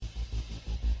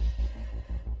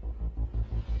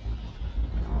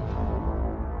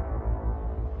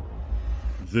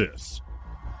This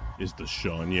is the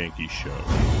Shawn Yankey Show.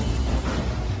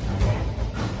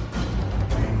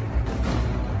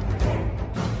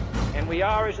 And we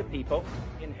are, as a people,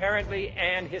 inherently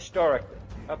and historically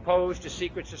opposed to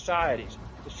secret societies,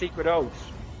 to secret oaths,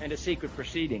 and to secret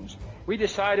proceedings. We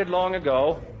decided long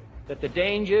ago that the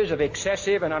dangers of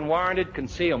excessive and unwarranted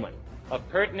concealment of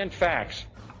pertinent facts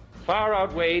far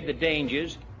outweighed the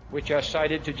dangers which are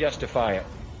cited to justify it.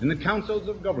 In the councils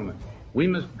of government, we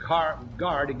must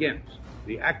guard against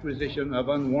the acquisition of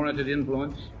unwarranted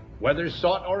influence, whether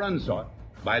sought or unsought,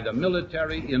 by the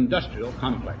military-industrial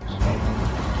complex.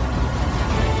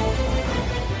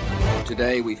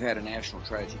 Today, we've had a national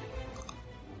tragedy.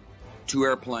 2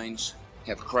 airplanes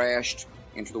have crashed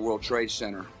into the World Trade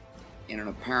Center in an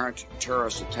apparent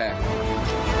terrorist attack.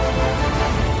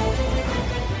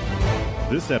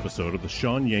 This episode of the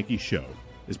Shawn Yankey Show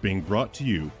is being brought to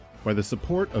you by the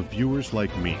support of viewers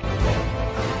like me.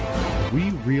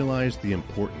 We realize the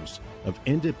importance of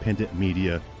independent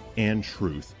media and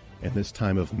truth in this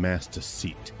time of mass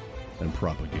deceit and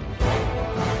propaganda.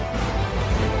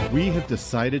 We have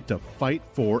decided to fight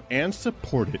for and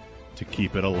support it to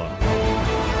keep it alive.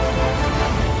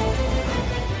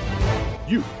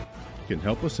 You can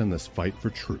help us in this fight for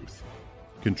truth.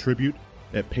 Contribute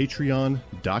at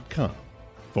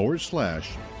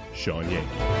patreon.com/Shawn Yankey.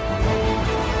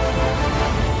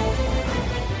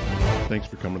 Thanks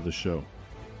for coming to the show.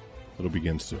 It'll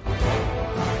begin soon.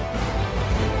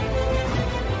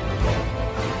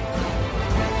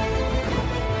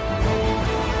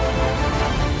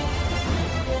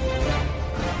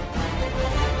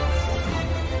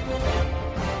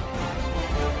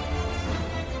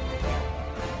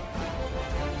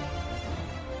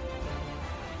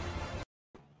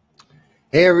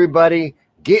 Hey everybody,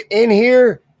 get in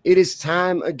here. It is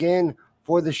time again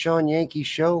for the Shawn Yankey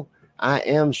Show. I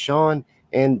am Shawn,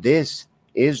 and this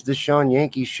is the Shawn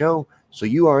Yankey Show. So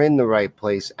you are in the right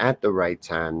place at the right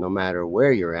time, no matter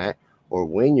where you're at or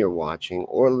when you're watching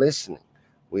or listening.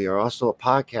 We are also a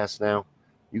podcast now.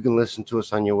 You can listen to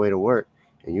us on your way to work,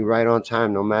 and you're right on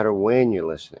time no matter when you're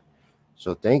listening.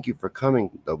 So thank you for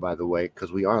coming, though, by the way,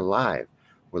 because we are live.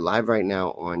 We're live right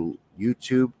now on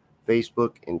YouTube,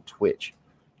 Facebook, and Twitch.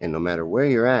 And no matter where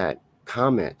you're at,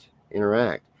 comment,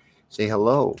 interact, say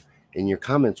hello. And your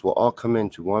comments will all come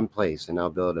into one place, and I'll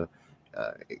be able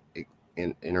to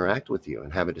interact with you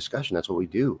and have a discussion. That's what we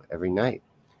do every night.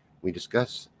 We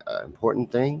discuss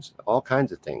important things, all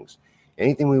kinds of things,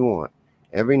 anything we want.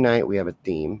 Every night we have a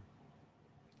theme,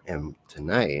 and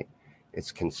tonight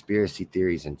it's conspiracy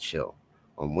theories and chill.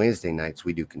 On Wednesday nights,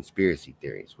 we do conspiracy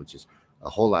theories, which is a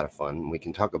whole lot of fun. We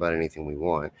can talk about anything we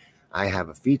want. I have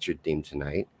a featured theme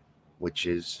tonight, which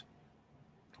is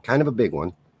kind of a big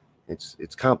one.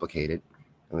 It's complicated.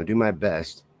 I'm going to do my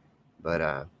best. But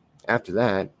after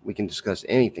that, we can discuss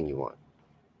anything you want.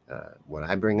 What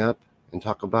I bring up and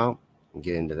talk about and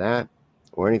get into that,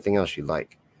 or anything else you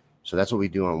like. So that's what we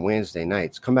do on Wednesday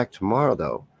nights. Come back tomorrow,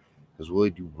 though, because we'll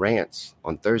do rants.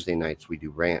 On Thursday nights, we do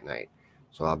rant night.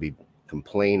 So I'll be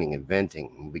complaining and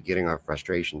venting, and we'll be getting our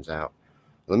frustrations out.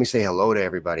 Let me say hello to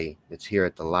everybody that's here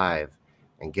at the live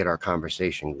and get our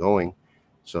conversation going.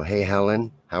 So, hey,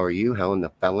 Helen, how are you? Helen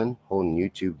the Felon, holding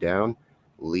YouTube down.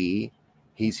 Lee,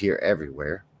 he's here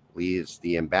everywhere. Lee is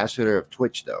the ambassador of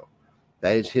Twitch, though.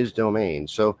 That is his domain.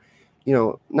 So,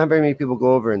 not very many people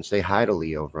go over and say hi to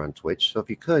Lee over on Twitch. So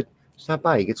if you could, stop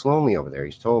by. He gets lonely over there,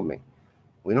 he's told me.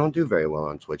 We don't do very well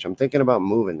on Twitch. I'm thinking about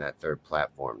moving that third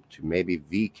platform to maybe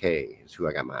VK is who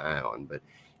I got my eye on. But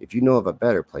if you know of a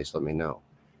better place, let me know.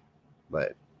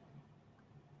 But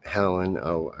Helen, I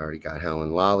already got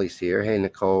Helen. Lolly's here. Hey,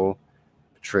 Nicole,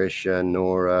 Patricia,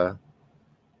 Nora.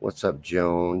 What's up,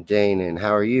 Joan? Dana, and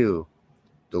how are you?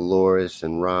 Dolores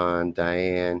and Ron,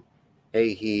 Diane.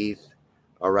 Hey, Heath.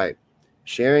 All right.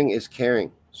 Sharing is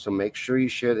caring. So make sure you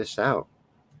share this out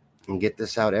and get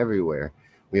this out everywhere.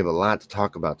 We have a lot to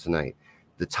talk about tonight.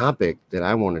 The topic that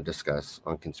I want to discuss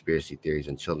on conspiracy theories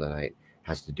and chill tonight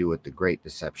has to do with the Great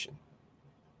Deception,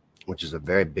 which is a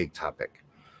very big topic.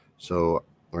 So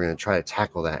we're going to try to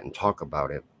tackle that and talk about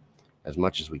it as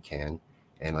much as we can.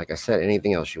 And like I said,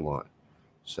 anything else you want.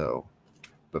 So,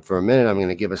 but for a minute, I'm going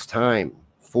to give us time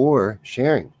for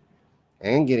sharing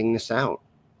and getting this out,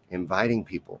 inviting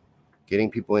people, getting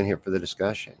people in here for the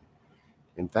discussion.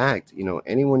 In fact,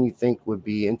 anyone you think would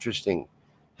be interesting,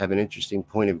 have an interesting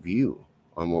point of view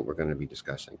on what we're going to be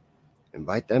discussing,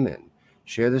 invite them in.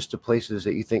 Share this to places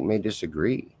that you think may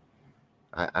disagree.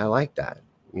 I like that,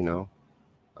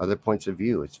 other points of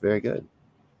view. It's very good.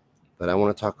 But I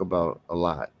want to talk about a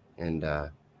lot. And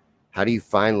how do you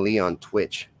find Lee on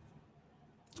Twitch?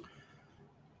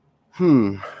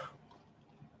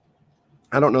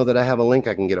 I don't know that I have a link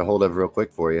I can get a hold of real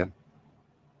quick for you,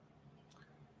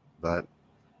 but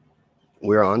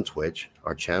we're on Twitch.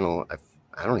 Our channel,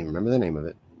 I don't even remember the name of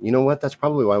it. You know what? That's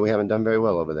probably why we haven't done very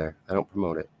well over there. I don't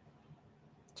promote it.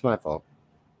 It's my fault.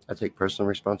 I take personal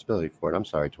responsibility for it. I'm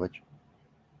sorry, Twitch.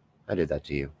 I did that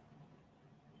to you.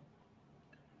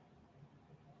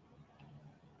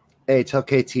 Hey, tell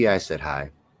KT I said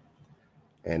hi.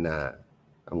 And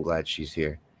I'm glad she's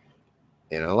here.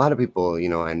 And a lot of people, you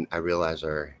know, I realize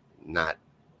are not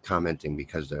commenting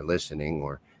because they're listening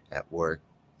or at work.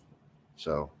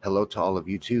 So hello to all of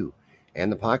you too, and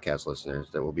the podcast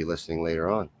listeners that will be listening later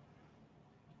on.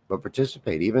 But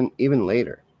participate even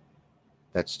later.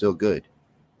 That's still good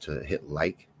to hit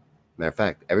like. Matter of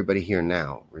fact, everybody here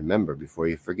now, remember before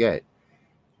you forget,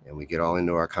 and we get all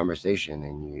into our conversation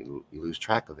and you lose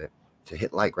track of it, to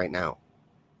hit like right now.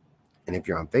 And if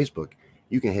you're on Facebook,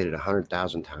 you can hit it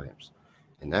 100,000 times.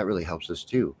 And that really helps us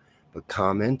too. But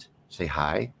comment, say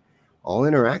hi, all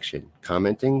interaction,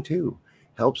 commenting too,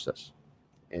 helps us.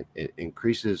 It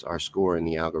increases our score in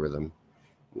the algorithm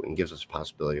and gives us a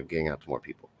possibility of getting out to more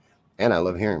people. And I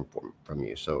love hearing from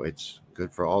you. So it's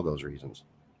good for all those reasons.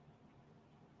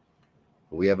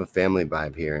 We have a family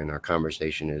vibe here, and our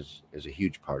conversation is a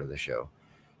huge part of the show.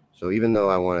 So even though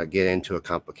I want to get into a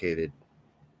complicated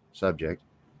subject,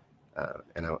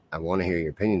 and I want to hear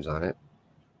your opinions on it,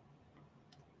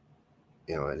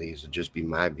 you know, these will just be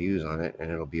my views on it, and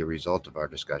it'll be a result of our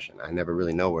discussion. I never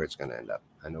really know where it's going to end up.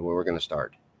 I know where we're going to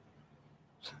start.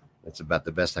 That's about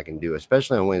the best I can do,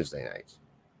 especially on Wednesday nights.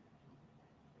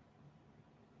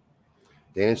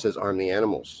 Dana says, arm the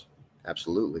animals.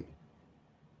 Absolutely.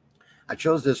 I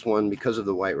chose this one because of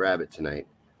the white rabbit tonight.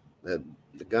 The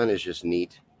gun is just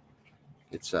neat.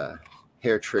 It's a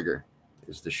hair trigger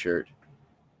is the shirt,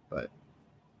 but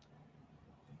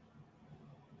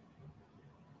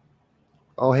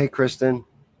oh, hey, Kristen.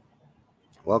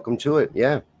 Welcome to it.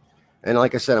 Yeah. And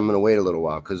like I said, I'm going to wait a little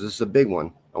while because this is a big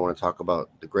one. I want to talk about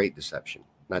the great deception,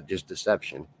 not just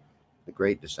deception, the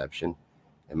great deception,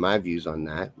 and my views on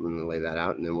that. I'm going to lay that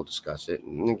out, and then we'll discuss it.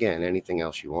 And again, anything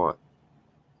else you want.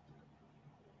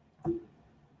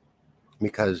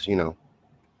 Because, you know,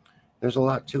 there's a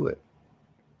lot to it.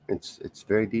 It's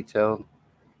very detailed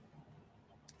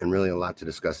and really a lot to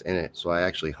discuss in it. So I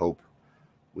actually hope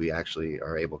we actually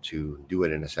are able to do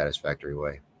it in a satisfactory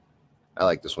way. I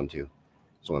like this one too.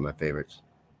 It's one of my favorites.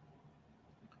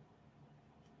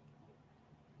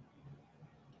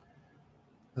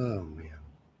 Oh man.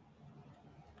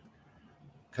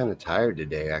 Kind of tired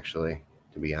today, actually,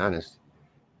 to be honest.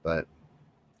 But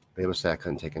Babe said I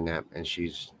couldn't take a nap, and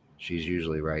she's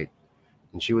usually right.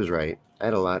 And she was right. I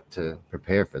had a lot to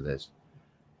prepare for this,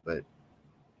 but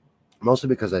mostly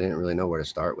because I didn't really know where to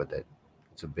start with it.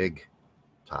 It's a big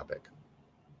topic,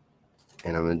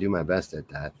 and I'm going to do my best at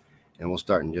that, and we'll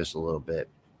start in just a little bit,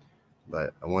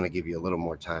 but I want to give you a little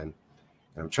more time.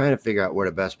 And I'm trying to figure out where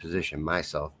to best position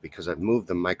myself because I've moved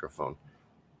the microphone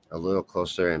a little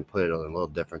closer and put it in a little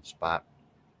different spot.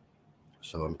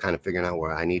 So I'm kind of figuring out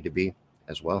where I need to be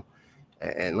as well.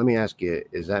 And let me ask you,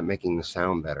 is that making the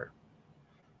sound better?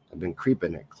 I've been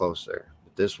creeping it closer,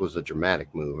 but this was a dramatic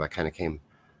move. I kind of came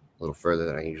a little further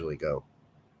than I usually go.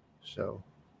 So,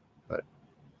 but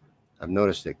I've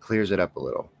noticed it clears it up a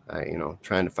little.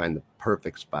 Trying to find the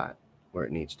perfect spot where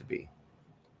it needs to be.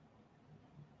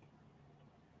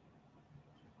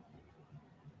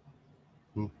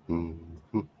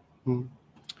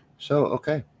 So,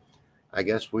 okay. I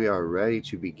guess we are ready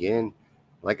to begin.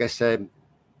 Like I said,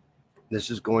 this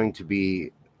is going to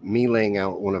be me laying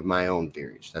out one of my own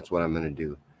theories. That's what I'm going to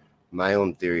do. My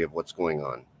own theory of what's going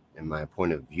on and my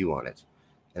point of view on it.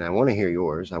 And I want to hear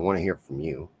yours. I want to hear from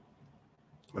you.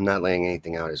 I'm not laying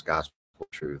anything out as gospel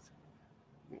truth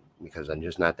because I'm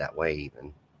just not that way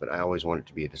even. But I always want it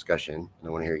to be a discussion. And I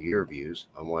want to hear your views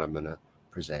on what I'm going to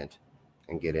present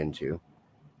and get into.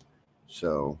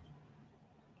 So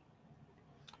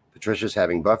Patricia's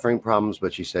having buffering problems,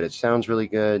 but she said it sounds really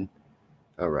good.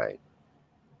 All right.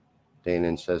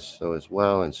 Dana says so as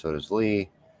well, and so does Lee.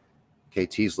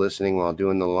 KT's listening while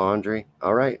doing the laundry.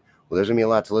 All right. Well, there's going to be a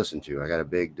lot to listen to. I got a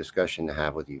big discussion to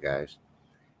have with you guys.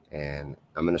 And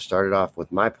I'm going to start it off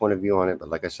with my point of view on it. But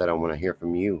like I said, I want to hear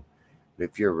from you. But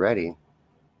if you're ready,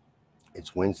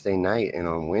 it's Wednesday night. And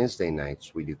on Wednesday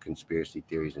nights, we do conspiracy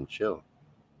theories and chill.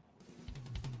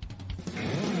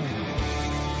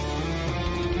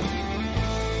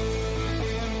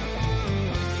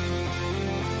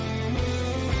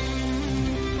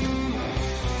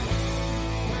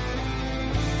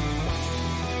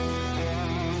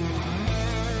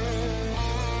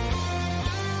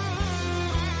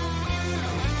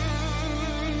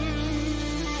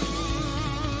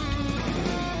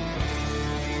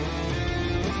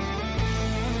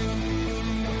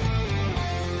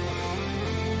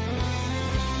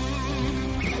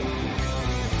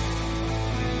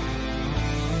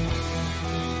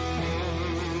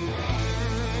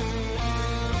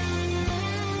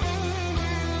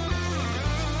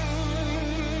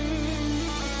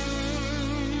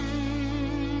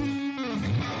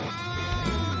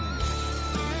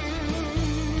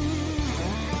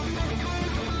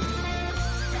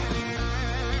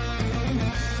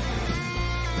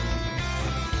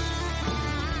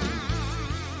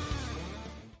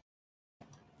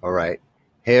 All right.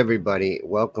 Hey, everybody.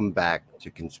 Welcome back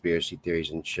to Conspiracy Theories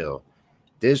and Chill.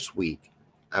 This week,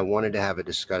 I wanted to have a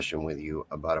discussion with you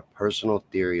about a personal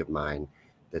theory of mine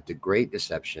that the Great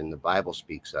Deception the Bible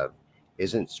speaks of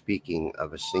isn't speaking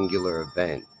of a singular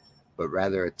event, but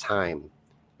rather a time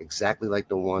exactly like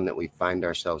the one that we find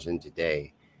ourselves in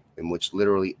today, in which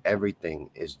literally everything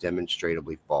is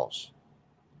demonstrably false.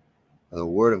 Now, the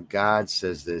Word of God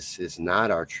says this is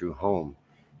not our true home,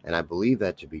 and I believe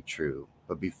that to be true.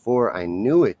 But before I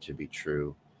knew it to be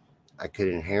true, I could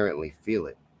inherently feel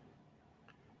it.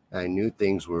 I knew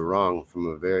things were wrong from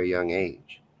a very young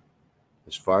age.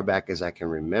 As far back as I can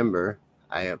remember,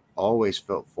 I have always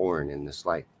felt foreign in this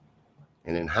life.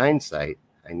 And in hindsight,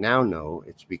 I now know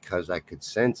it's because I could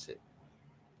sense it.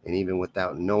 And even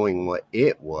without knowing what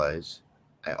it was,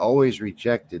 I always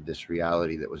rejected this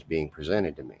reality that was being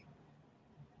presented to me.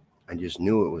 I just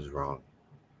knew it was wrong.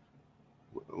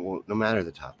 Well, no matter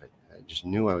the topic, I just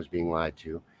knew I was being lied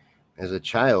to. As a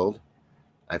child,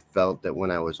 I felt that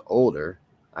when I was older,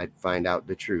 I'd find out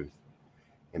the truth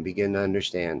and begin to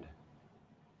understand.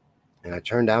 And I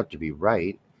turned out to be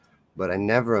right, but I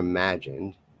never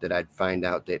imagined that I'd find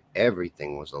out that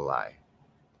everything was a lie.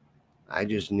 I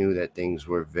just knew that things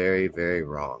were very, very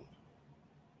wrong.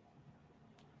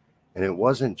 And it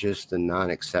wasn't just the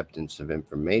non-acceptance of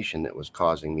information that was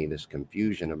causing me this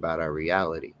confusion about our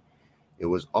reality. It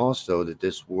was also that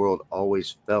this world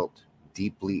always felt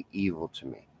deeply evil to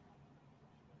me.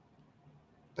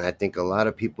 And I think a lot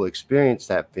of people experience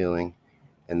that feeling.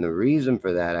 And the reason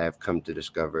for that, I have come to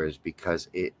discover, is because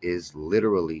it is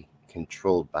literally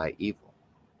controlled by evil.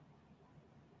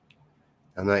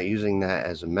 I'm not using that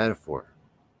as a metaphor.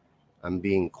 I'm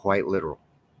being quite literal.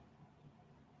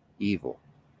 Evil,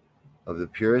 of the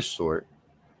purest sort,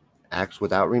 acts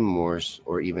without remorse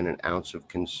or even an ounce of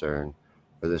concern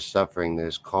for the suffering that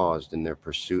is caused in their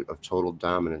pursuit of total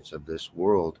dominance of this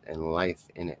world and life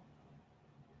in it.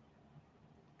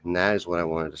 And that is what I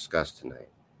want to discuss tonight.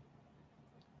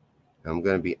 I'm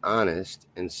going to be honest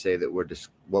and say that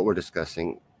what we're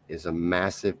discussing is a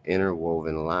massive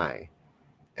interwoven lie,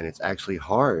 and it's actually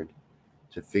hard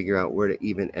to figure out where to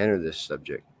even enter this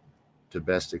subject to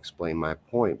best explain my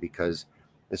point, because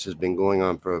this has been going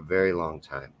on for a very long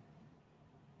time.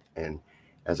 And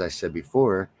as I said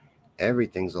before,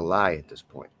 everything's a lie at this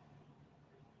point.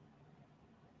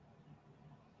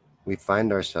 We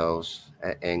find ourselves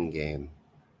at endgame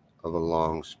of a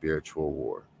long spiritual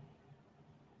war.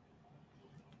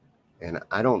 And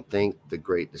I don't think the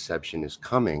Great Deception is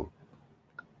coming.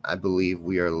 I believe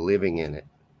we are living in it,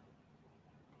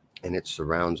 and it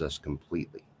surrounds us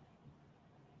completely.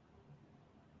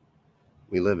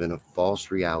 We live in a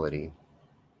false reality,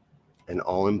 and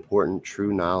all important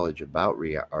true knowledge about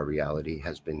our reality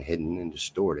has been hidden and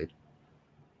distorted.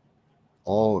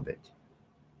 All of it.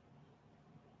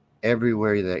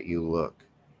 Everywhere that you look,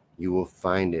 you will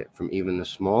find it, from even the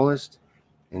smallest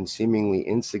and seemingly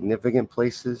insignificant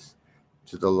places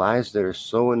to the lies that are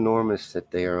so enormous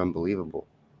that they are unbelievable.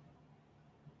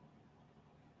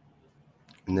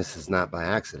 And this is not by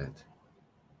accident.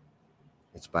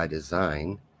 It's by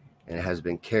design, and it has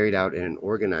been carried out in an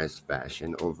organized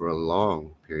fashion over a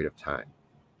long period of time,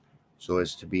 so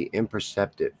as to be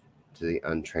imperceptible to the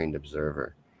untrained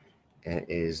observer. And it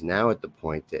is now at the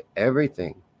point that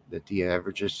everything that the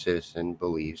average citizen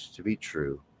believes to be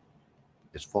true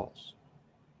is false.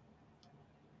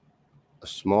 A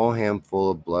small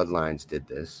handful of bloodlines did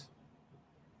this,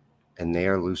 and they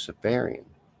are Luciferian.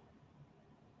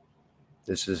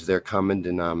 This is their common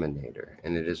denominator,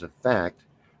 and it is a fact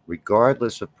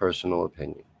regardless of personal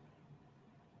opinion.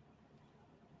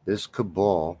 This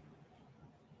cabal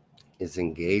is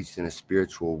engaged in a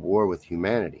spiritual war with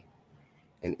humanity,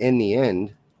 and in the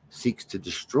end seeks to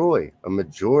destroy a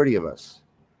majority of us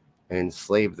and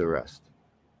enslave the rest.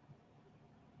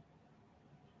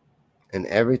 And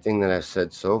everything that I've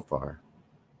said so far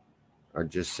are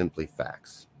just simply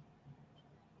facts.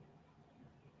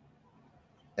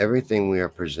 Everything we are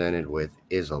presented with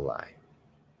is a lie.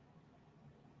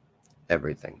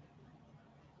 Everything.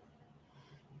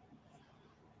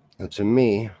 Now, to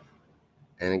me,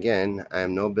 and again, I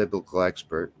am no biblical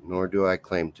expert, nor do I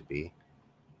claim to be.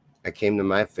 I came to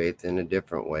my faith in a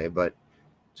different way, but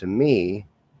to me,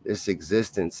 this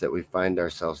existence that we find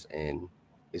ourselves in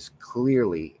is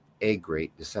clearly a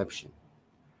great deception.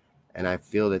 And I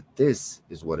feel that this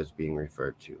is what is being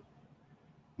referred to.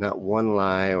 Not one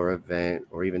lie or event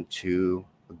or even two,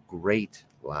 a great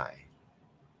lie.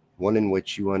 One in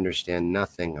which you understand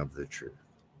nothing of the truth.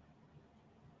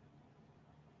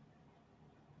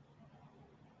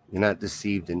 You're not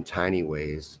deceived in tiny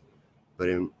ways, but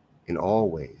in all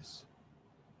ways.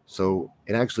 So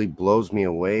it actually blows me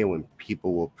away when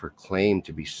people will proclaim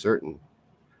to be certain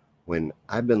when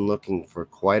I've been looking for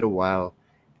quite a while,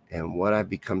 and what I've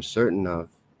become certain of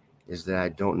is that I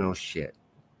don't know shit.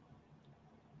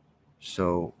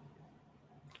 So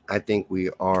I think we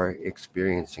are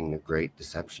experiencing the great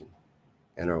deception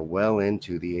and are well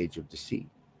into the age of deceit.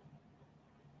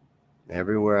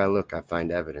 Everywhere I look, I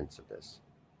find evidence of this,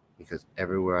 because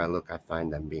everywhere I look, I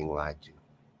find I'm being lied to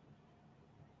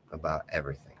about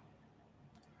everything.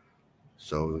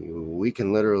 So we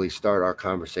can literally start our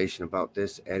conversation about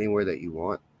this anywhere that you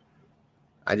want.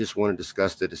 I just want to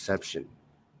discuss the deception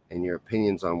and your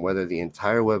opinions on whether the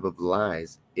entire web of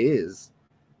lies is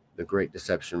the great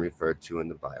deception referred to in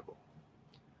the Bible.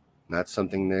 Not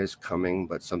something that is coming,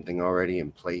 but something already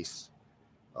in place,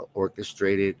 an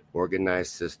orchestrated,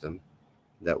 organized system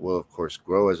that will, of course,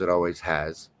 grow as it always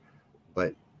has,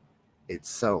 but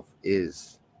itself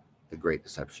is the great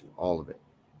deception, all of it.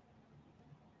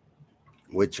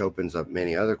 Which opens up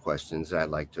many other questions that I'd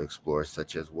like to explore,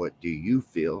 such as what do you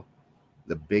feel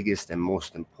the biggest and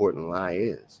most important lie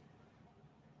is?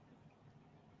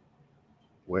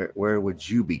 Where would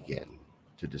you begin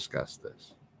to discuss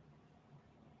this?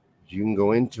 You can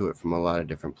go into it from a lot of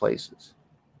different places.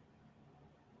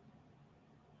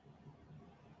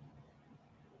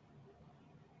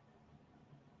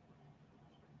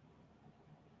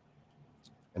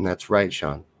 And that's right,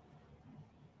 Shawn.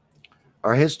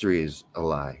 Our history is a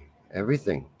lie.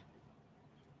 Everything.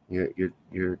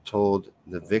 You're told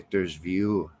the victor's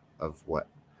view of what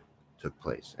took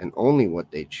place, and only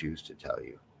what they choose to tell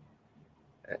you.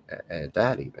 At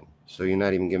that, even. So you're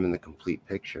not even given the complete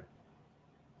picture.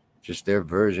 Just their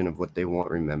version of what they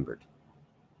want remembered.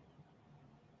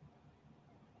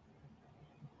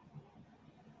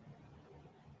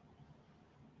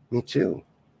 Me too.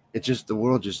 The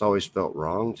world just always felt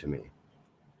wrong to me.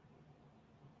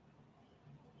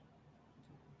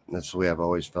 That's the way I've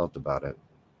always felt about it.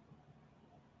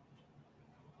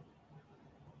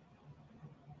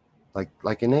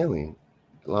 Like an alien.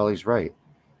 Lolly's right.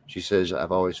 She says,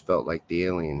 I've always felt like the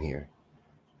alien here.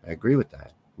 I agree with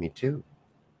that. Me too.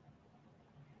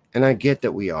 And I get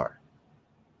that we are.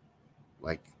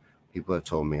 Like people have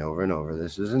told me over and over,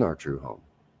 this isn't our true home.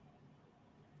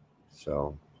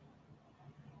 So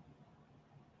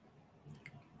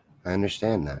I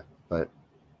understand that. But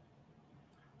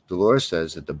Dolores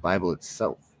says that the Bible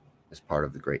itself is part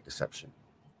of the great deception.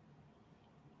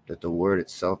 That the word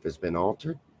itself has been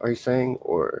altered, are you saying?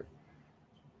 Or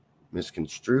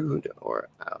misconstrued? Or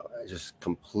just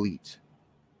complete?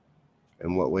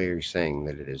 In what way are you saying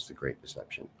that it is the great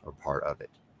deception or part of it?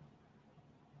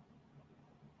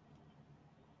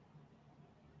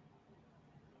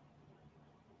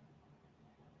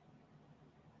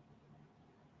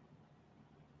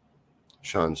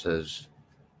 Shawn says,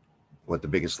 what the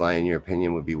biggest lie in your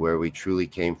opinion would be where we truly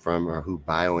came from or who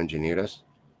bioengineered us?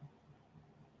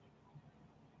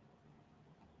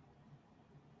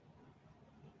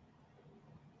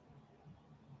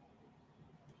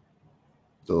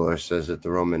 Dolores says that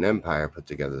the Roman Empire put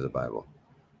together the Bible.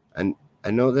 And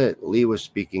I know that Lee was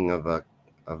speaking of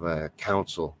a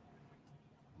council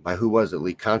by who was it?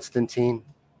 Lee Constantine,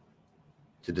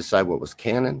 to decide what was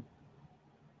canon.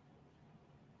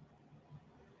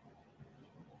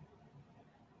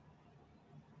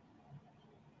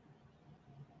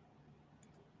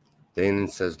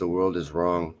 Danon says the world is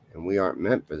wrong and we aren't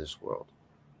meant for this world,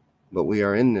 but we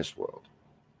are in this world.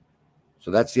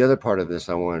 So that's the other part of this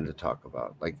I wanted to talk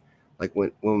about. Like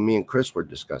when me and Chris were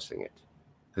discussing it,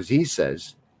 because he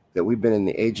says that we've been in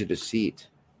the age of deceit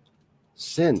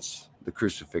since the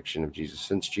crucifixion of Jesus,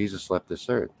 since Jesus left this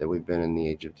earth, that we've been in the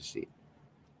age of deceit.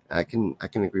 I can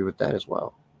agree with that as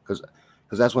well, because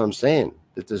that's what I'm saying,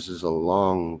 that this is a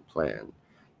long plan,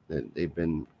 that they've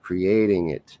been creating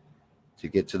it to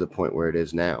get to the point where it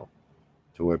is now,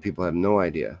 to where people have no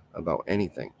idea about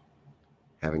anything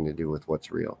having to do with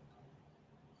what's real.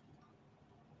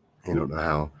 They don't know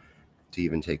how to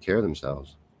even take care of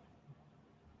themselves.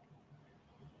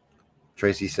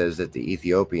 Tracy says that the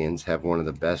Ethiopians have one of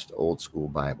the best old school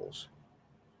Bibles.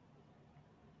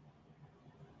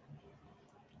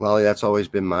 Lolly, that's always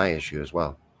been my issue as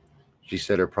well. She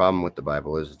said her problem with the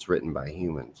Bible is it's written by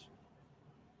humans.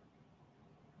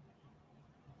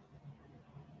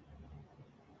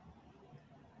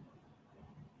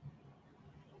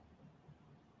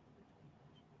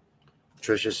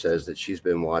 Trisha says that she's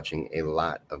been watching a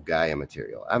lot of Gaia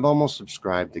material. I've almost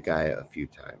subscribed to Gaia a few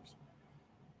times.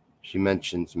 She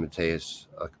mentions Mateus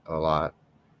a lot,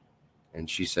 and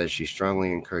she says she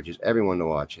strongly encourages everyone to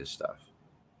watch his stuff.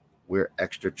 We're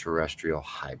extraterrestrial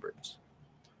hybrids.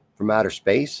 From outer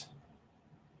space?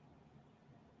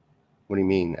 What do you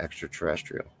mean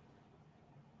extraterrestrial?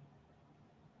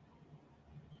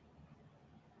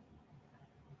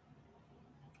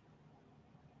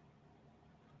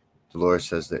 Dolores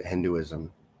says that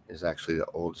Hinduism is actually the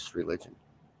oldest religion.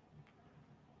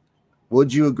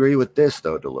 Would you agree with this,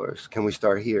 though, Dolores? Can we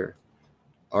start here?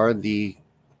 Are the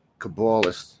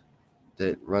Kabbalists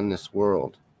that run this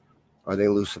world, are they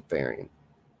Luciferian?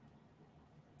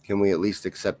 Can we at least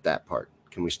accept that part?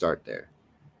 Can we start there?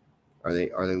 Are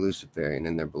they Luciferian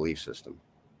in their belief system?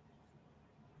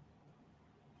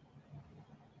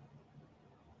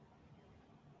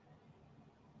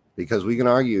 Because we can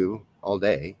argue all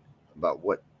day about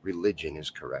what religion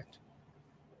is correct.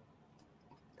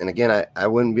 And again, I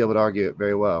wouldn't be able to argue it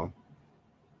very well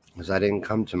because I didn't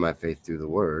come to my faith through the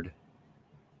word.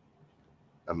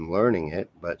 I'm learning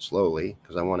it, but slowly,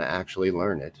 because I want to actually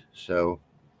learn it. So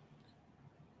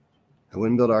I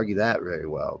wouldn't be able to argue that very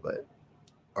well, but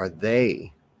are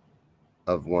they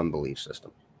of one belief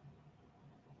system?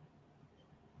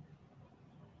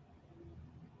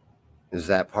 Is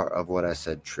that part of what I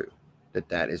said true?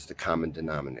 That is the common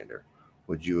denominator?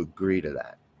 Would you agree to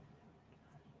that?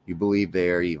 You believe they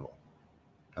are evil.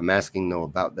 I'm asking, though,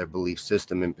 about their belief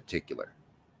system in particular.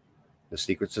 The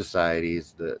secret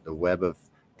societies, the web of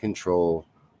control,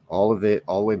 all of it,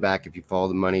 all the way back, if you follow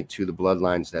the money, to the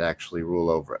bloodlines that actually rule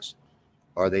over us.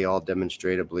 Are they all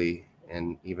demonstrably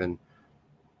and even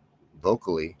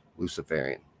vocally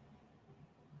Luciferian?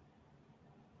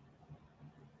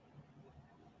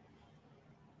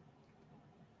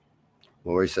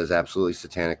 Lori says absolutely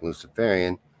satanic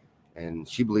Luciferian, and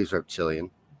she believes reptilian.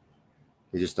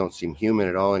 They just don't seem human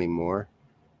at all anymore,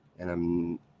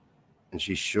 and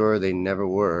she's sure they never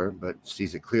were, but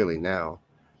sees it clearly now.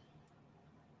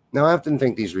 Now, I often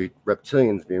think these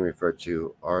reptilians being referred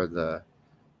to are the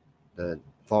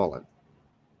fallen,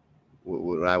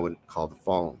 what I would call the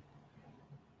fallen.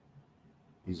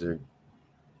 These are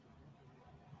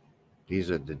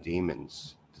the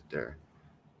demons that they're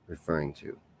referring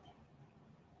to,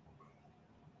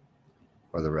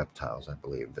 or the reptiles, I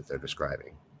believe, that they're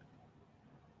describing.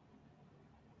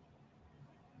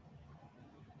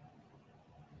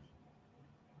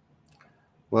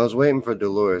 Well, I was waiting for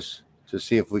Dolores to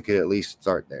see if we could at least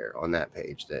start there on that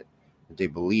page, that they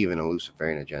believe in a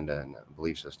Luciferian agenda and a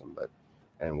belief system,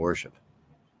 and worship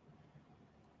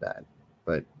that.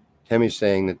 But Tammy's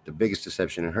saying that the biggest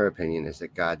deception, in her opinion, is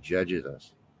that God judges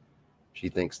us. She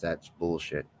thinks that's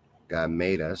bullshit. God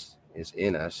made us, is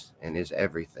in us, and is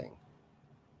everything.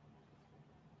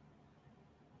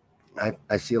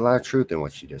 I see a lot of truth in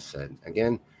what she just said.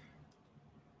 Again,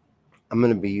 I'm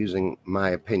going to be using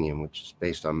my opinion, which is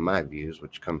based on my views,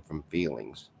 which come from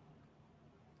feelings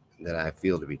that I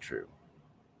feel to be true.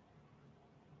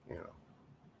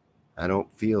 I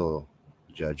don't feel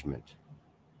judgment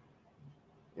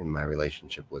in my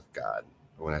relationship with God.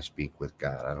 When I speak with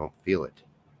God, I don't feel it.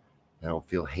 I don't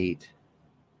feel hate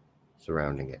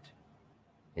surrounding it.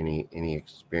 Any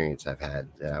experience I've had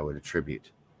that I would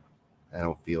attribute, I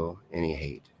don't feel any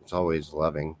hate. It's always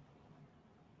loving.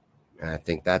 And I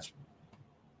think that's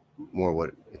more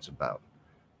what it's about.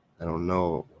 I don't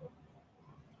know.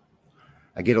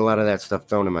 I get a lot of that stuff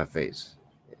thrown in my face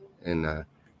in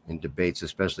debates,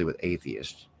 especially with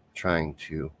atheists, trying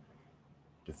to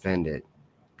defend it.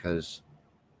 Because,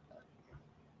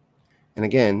 and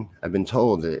again, I've been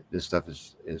told that this stuff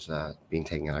is being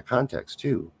taken out of context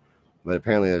too. But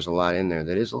apparently there's a lot in there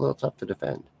that is a little tough to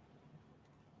defend.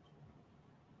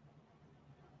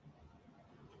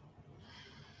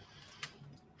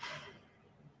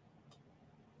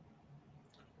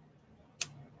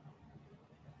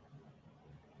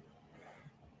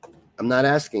 I'm not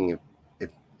asking if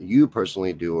you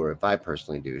personally do or if I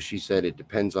personally do. She said it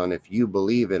depends on if you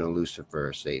believe in a Lucifer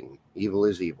or Satan. Evil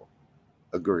is evil.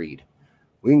 Agreed.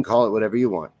 We can call it whatever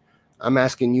you want. I'm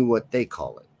asking you what they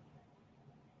call it.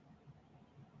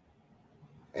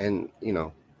 And,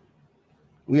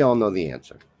 we all know the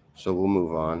answer. So we'll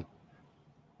move on.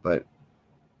 But,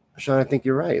 Shawn, I think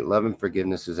you're right. Love and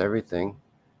forgiveness is everything.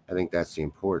 I think that's the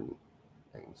important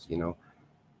things,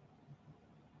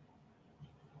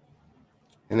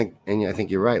 And I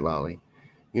think you're right, Lolly.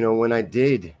 When I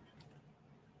did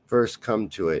first come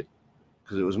to it,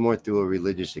 because it was more through a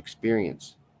religious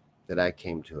experience that I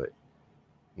came to it.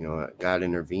 God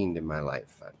intervened in my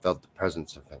life. I felt the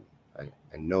presence of him.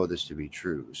 I know this to be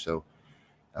true. So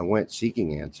I went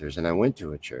seeking answers, and I went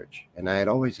to a church, and I had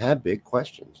always had big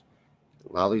questions.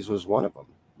 Lolly's was one of them,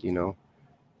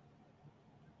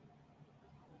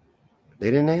 They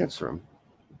didn't answer them.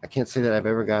 I can't say that I've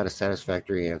ever got a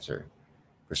satisfactory answer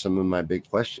for some of my big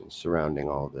questions surrounding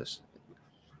all of this.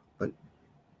 But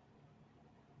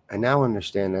I now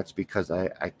understand that's because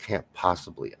I can't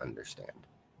possibly understand.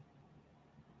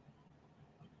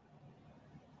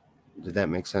 Did that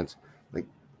make sense? Like,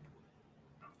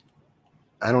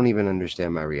 I don't even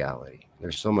understand my reality.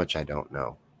 There's so much I don't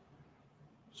know.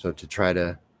 So to try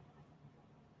to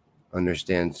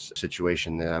understand a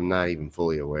situation that I'm not even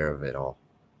fully aware of it all,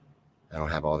 I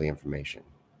don't have all the information.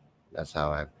 That's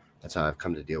how I've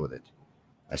come to deal with it.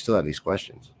 I still have these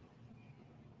questions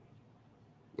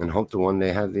and hope to one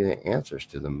day have the answers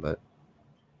to them. But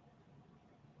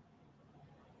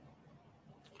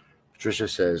Patricia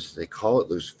says they call it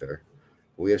Lucifer.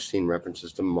 We have seen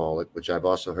references to Moloch, which I've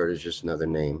also heard is just another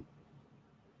name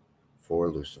for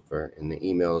Lucifer in the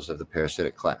emails of the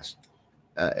parasitic class,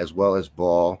 as well as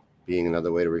Baal being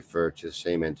another way to refer to the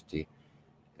same entity.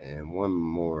 And one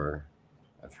more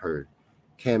I've heard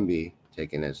can be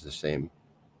taken as the same.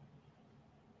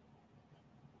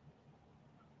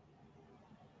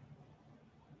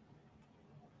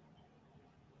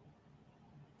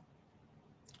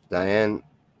 Diane,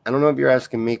 I don't know if you're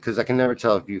asking me, because I can never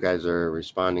tell if you guys are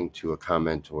responding to a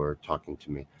comment or talking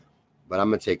to me, but I'm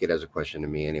going to take it as a question to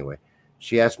me anyway.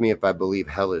 She asked me if I believe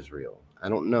hell is real. I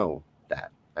don't know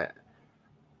that. I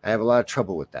have a lot of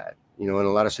trouble with that. In a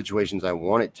lot of situations I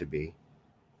want it to be.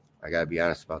 I got to be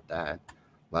honest about that.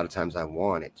 A lot of times I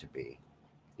want it to be.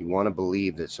 You want to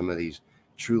believe that some of these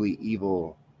truly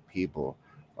evil people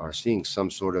are seeing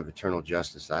some sort of eternal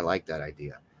justice. I like that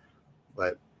idea.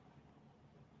 But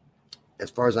as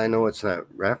far as I know, it's not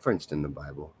referenced in the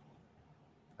Bible.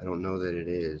 I don't know that it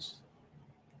is.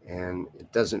 And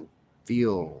it doesn't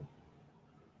feel,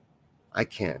 I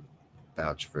can't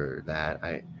vouch for that.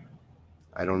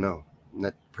 I don't know.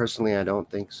 Personally, I don't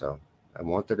think so. I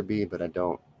want there to be, but I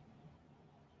don't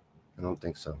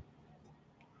think so.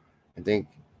 I think,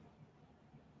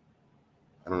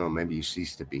 I don't know, maybe you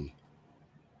cease to be.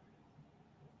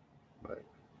 But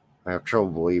I have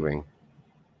trouble believing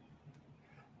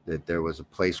that there was a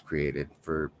place created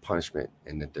for punishment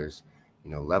and that there's,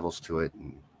 levels to it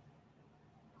and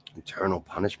eternal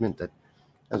punishment. That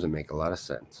doesn't make a lot of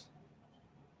sense.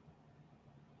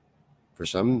 For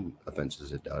some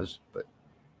offenses it does, but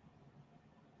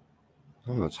I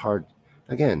don't know, it's hard.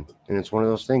 Again, and it's one of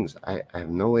those things, I have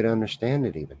no way to understand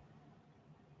it even.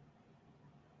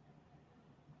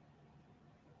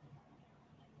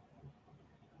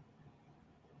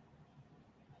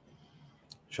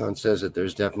 Shawn says that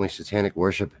there's definitely satanic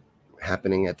worship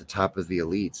happening at the top of the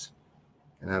elites.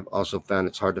 And I've also found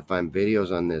it's hard to find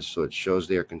videos on this, so it shows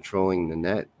they are controlling the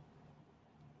net.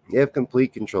 They have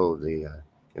complete control of the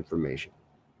information,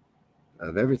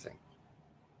 of everything.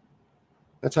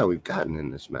 That's how we've gotten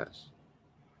in this mess.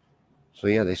 So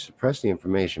yeah, they suppress the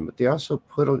information, but they also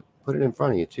put it in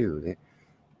front of you too.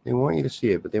 They want you to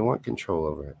see it, but they want control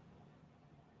over it.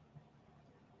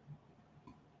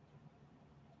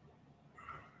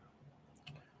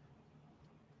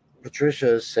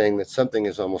 Patricia is saying that something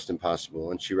is almost impossible,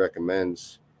 and she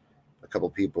recommends a couple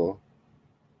people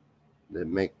that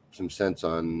make some sense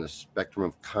on the spectrum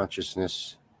of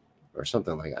consciousness or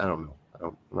something like, I don't know.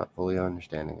 I'm not fully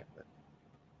understanding it. But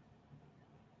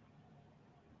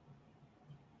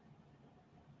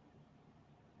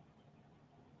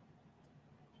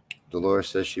Dolores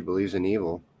says she believes in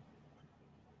evil.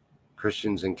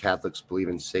 Christians and Catholics believe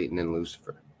in Satan and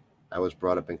Lucifer. I was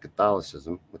brought up in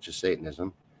Catholicism, which is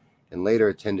Satanism, and later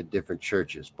attended different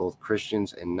churches, both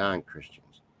Christians and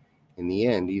non-Christians. In the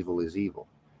end, evil is evil.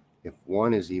 If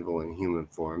one is evil in human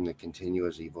form, then continue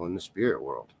as evil in the spirit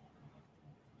world.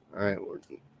 All right,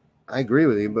 I agree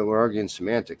with you, but we're arguing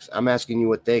semantics. I'm asking you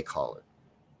what they call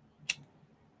it.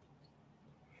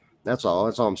 That's all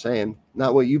I'm saying.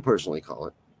 Not what you personally call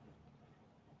it.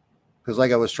 Because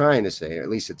like I was trying to say, or at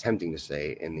least attempting to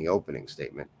say in the opening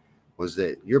statement, was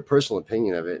that your personal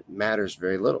opinion of it matters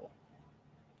very little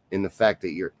in the fact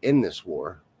that you're in this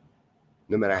war,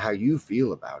 no matter how you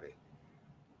feel about it.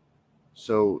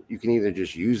 So you can either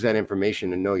just use that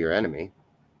information to know your enemy,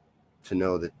 to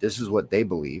know that this is what they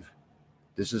believe,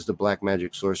 this is the black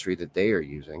magic sorcery that they are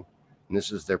using, and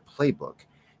this is their playbook.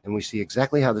 And we see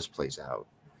exactly how this plays out.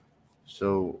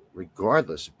 So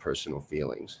regardless of personal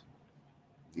feelings,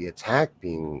 the attack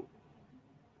being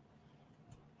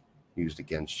used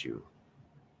against you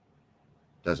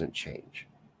doesn't change.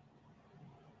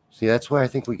 See, that's why I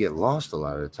think we get lost a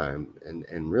lot of the time.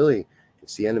 And really,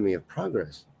 it's the enemy of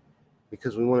progress,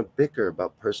 because we want to bicker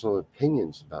about personal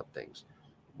opinions about things,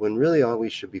 when really all we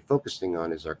should be focusing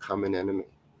on is our common enemy.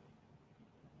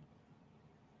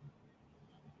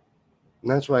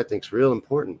 And that's why I think it's real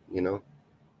important,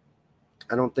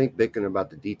 I don't think bickering about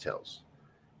the details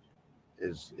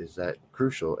is that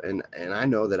crucial. And I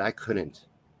know that I couldn't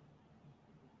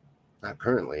not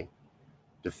currently,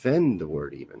 defend the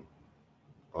word even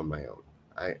on my own.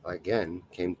 I, again,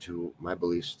 came to my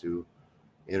beliefs through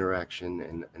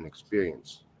interaction and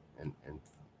experience and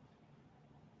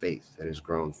faith that has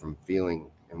grown from feeling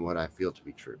and what I feel to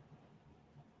be true.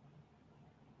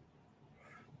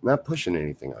 I'm not pushing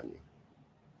anything on you.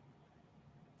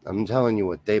 I'm telling you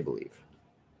what they believe.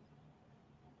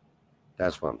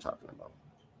 That's what I'm talking about.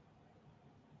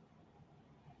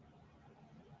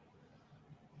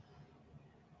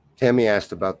 Tammy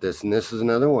asked about this, and this is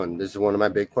another one. This is one of my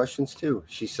big questions too.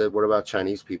 She said, "What about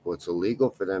Chinese people? It's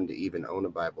illegal for them to even own a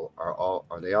Bible. Are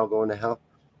they all going to hell?"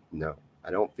 No,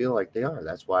 I don't feel like they are.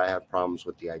 That's why I have problems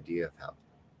with the idea of hell.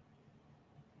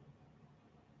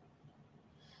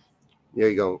 There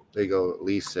you go. There you go.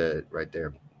 Lee said right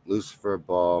there. Lucifer,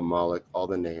 Baal, Moloch, all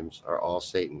the names are all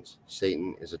Satan's.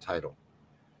 Satan is a title.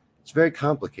 It's very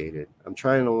complicated. I'm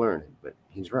trying to learn it, but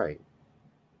he's right.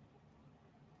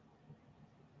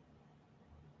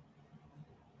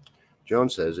 Joan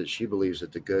says that she believes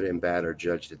that the good and bad are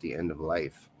judged at the end of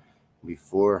life.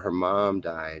 Before her mom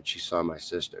died, she saw my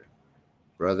sister,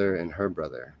 brother, and her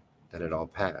brother that had all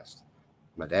passed.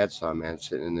 My dad saw a man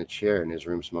sitting in a chair in his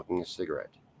room smoking a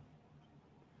cigarette.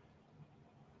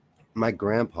 My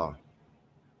grandpa,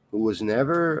 who was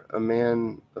never a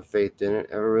man of faith, didn't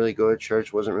ever really go to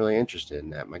church, wasn't really interested in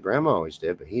that. My grandma always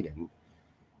did, but he didn't.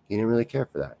 He didn't really care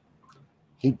for that.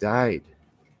 He died,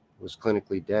 was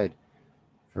clinically dead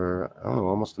for, I don't know,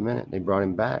 almost a minute. They brought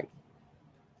him back.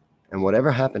 And whatever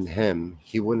happened to him,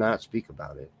 he would not speak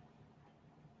about it.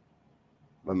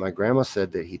 But my grandma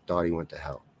said that he thought he went to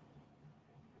hell.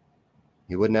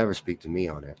 He would never speak to me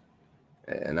on it.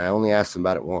 And I only asked him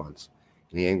about it once.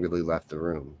 And he angrily left the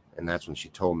room. And that's when she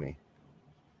told me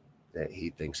that he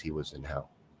thinks he was in hell.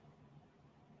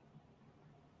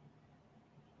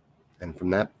 And from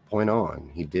that point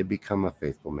on, he did become a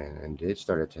faithful man and did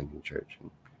start attending church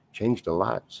and changed a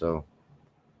lot. So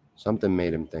something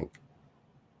made him think.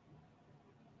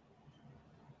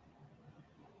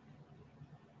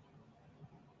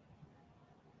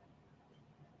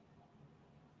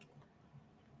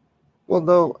 Well,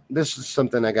 though, this is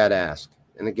something I got to ask.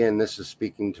 And again, this is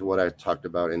speaking to what I talked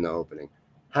about in the opening.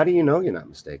 How do you know you're not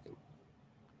mistaken?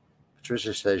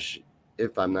 Patricia says,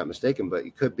 if I'm not mistaken, but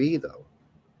you could be, though.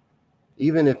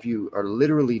 Even if you are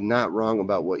literally not wrong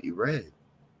about what you read,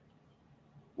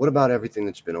 what about everything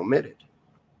that's been omitted?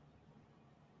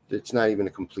 It's not even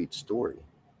a complete story.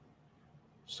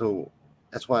 So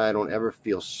that's why I don't ever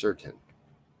feel certain.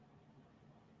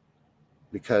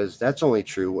 Because that's only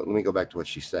true. Let me go back to what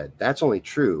she said. That's only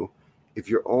true if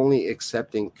you're only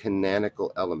accepting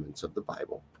canonical elements of the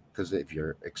Bible. Because if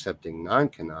you're accepting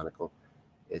non-canonical,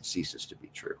 it ceases to be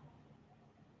true.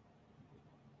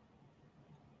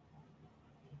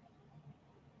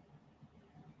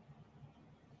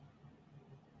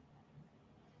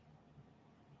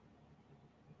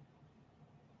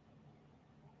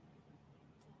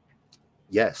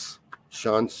 Yes,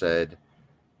 Shawn said,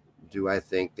 do I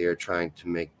think they are trying to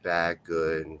make bad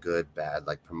good and good bad,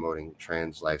 like promoting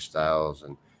trans lifestyles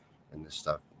and this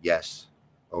stuff? Yes.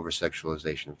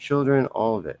 Over-sexualization of children,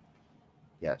 all of it.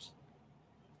 Yes.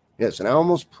 Yes, and I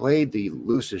almost played the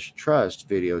Lucis Trust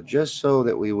video just so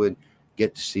that we would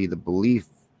get to see the belief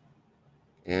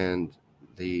and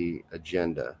the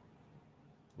agenda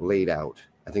laid out.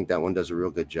 I think that one does a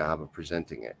real good job of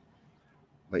presenting it.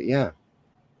 But yeah,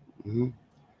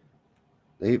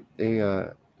 they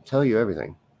tell you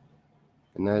everything,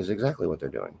 and that is exactly what they're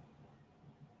doing.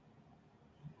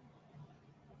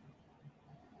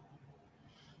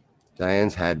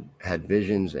 Diane's had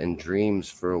visions and dreams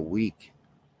for a week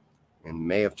in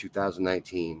May of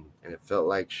 2019, and it felt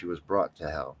like she was brought to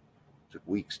hell. It took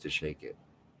weeks to shake it.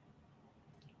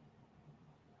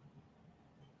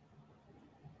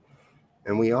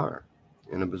 And we are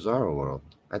in a bizarre world.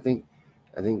 I think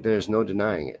there's no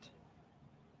denying it.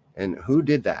 And who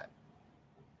did that?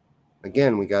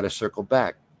 Again, we got to circle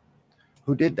back.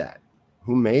 Who did that?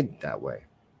 Who made it that way?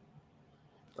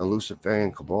 A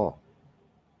Luciferian cabal.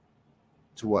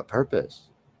 To what purpose?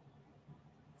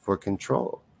 For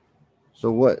control.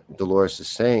 So what Dolores is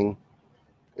saying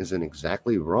isn't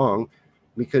exactly wrong,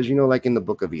 because, like in the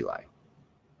book of Eli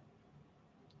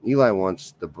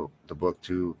wants the book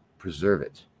to preserve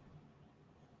it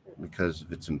because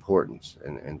of its importance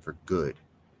and for good.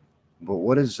 But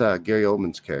what does Gary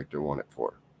Oldman's character want it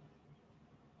for?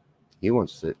 He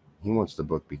wants the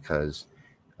book because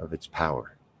of its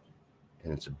power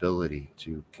and its ability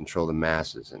to control the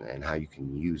masses and how you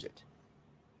can use it.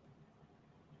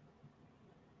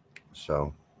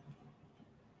 So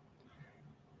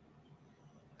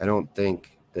I don't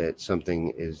think that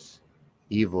something is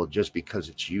evil just because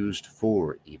it's used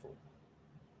for evil,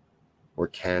 or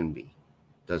can be,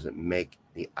 doesn't make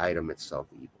the item itself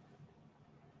evil.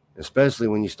 Especially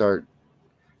when you start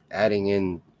adding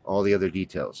in all the other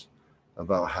details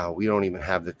about how we don't even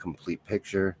have the complete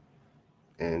picture,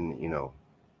 and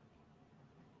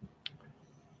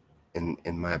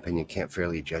in my opinion, can't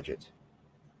fairly judge it.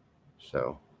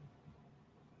 So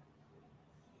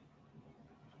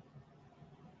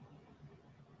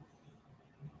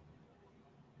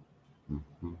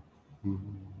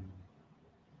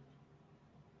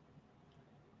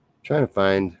trying to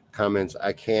find comments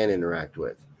I can interact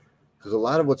with, because a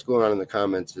lot of what's going on in the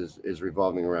comments is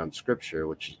revolving around scripture,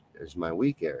 which is my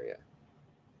weak area.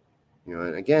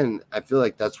 And again, I feel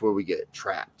like that's where we get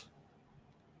trapped,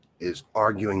 is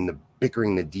arguing,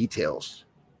 bickering the details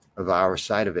of our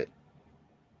side of it.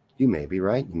 You may be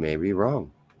right, you may be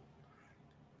wrong.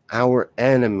 Our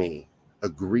enemy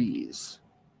agrees.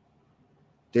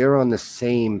 They're on the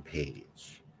same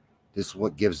page. This is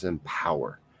what gives them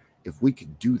power. If we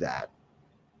could do that,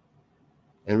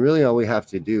 and really all we have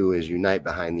to do is unite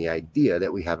behind the idea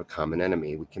that we have a common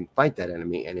enemy. We can fight that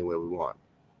enemy any way we want.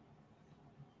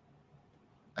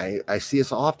 I see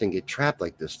us often get trapped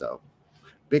like this, though.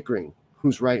 Bickering,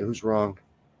 who's right, who's wrong,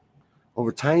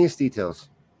 over tiniest details.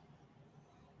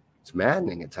 It's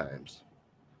maddening at times.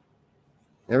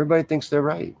 Everybody thinks they're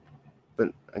right. But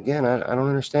again, I don't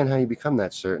understand how you become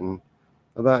that certain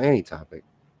about any topic.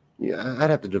 I'd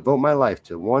have to devote my life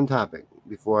to one topic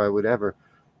before I would ever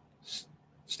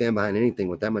stand behind anything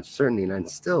with that much certainty, and I'd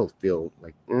still feel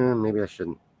like maybe I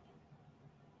shouldn't,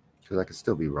 because I could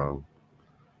still be wrong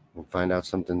and find out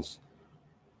something's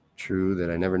true that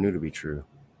I never knew to be true.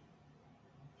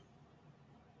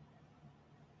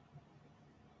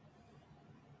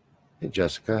 Hey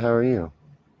Jessica, how are you?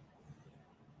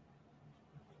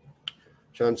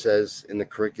 Shawn says in the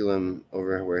curriculum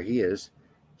over where he is,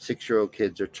 6-year-old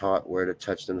kids are taught where to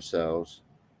touch themselves,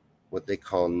 what they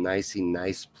call nicey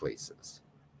nice places.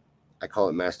 I call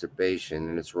it masturbation,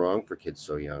 and it's wrong for kids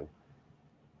so young.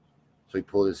 So he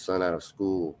pulled his son out of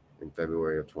school in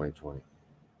February of 2020.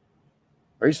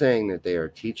 Are you saying that they are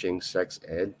teaching sex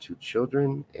ed to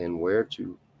children and where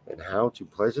to and how to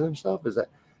pleasure themselves? Is that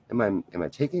am I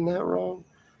taking that wrong?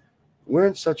 We're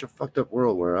in such a fucked up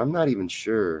world where I'm not even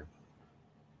sure.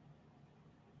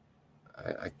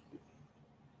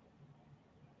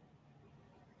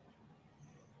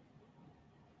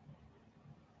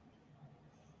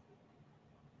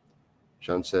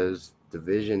 Shawn says,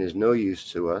 division is no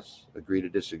use to us. Agree to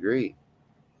disagree.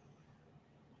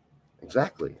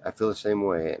 Exactly. I feel the same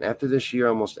way. And after this year,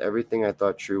 almost everything I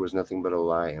thought true was nothing but a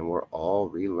lie, and we're all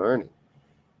relearning.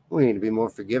 We need to be more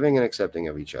forgiving and accepting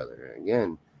of each other.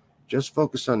 Again, just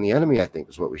focus on the enemy, I think,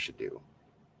 is what we should do.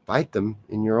 Fight them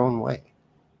in your own way.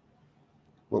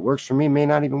 What works for me may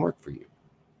not even work for you.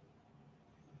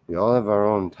 We all have our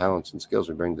own talents and skills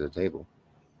we bring to the table.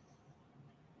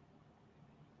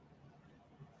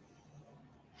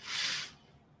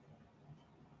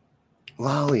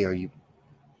 Lolly, are you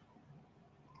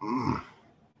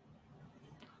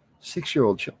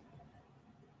 6-year-old?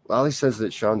 Lolly says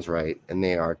that Shawn's right, and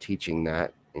they are teaching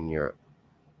that in Europe.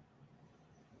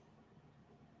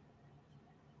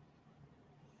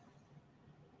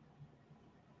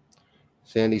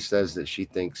 Sandy says that she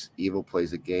thinks evil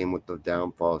plays a game with the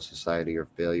downfall of society or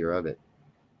failure of it.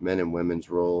 Men and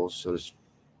women's roles, so to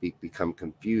speak, become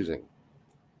confusing.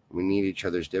 We need each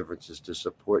other's differences to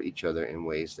support each other in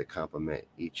ways that complement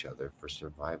each other for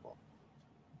survival.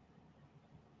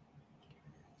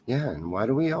 Yeah, and why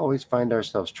do we always find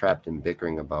ourselves trapped in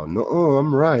bickering about, no,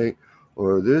 I'm right,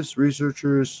 or this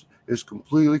researcher is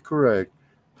completely correct?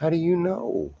 How do you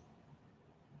know?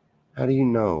 How do you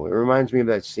know? It reminds me of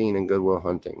that scene in Good Will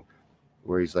Hunting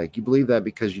where he's like, you believe that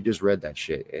because you just read that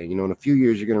shit. And, in a few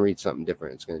years, you're going to read something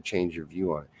different. It's going to change your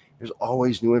view on it. There's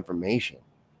always new information.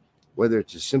 Whether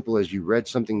it's as simple as you read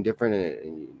something different and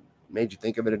it made you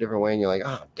think of it a different way, and you're like,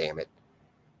 oh, damn it,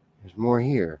 there's more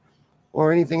here,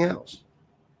 or anything else.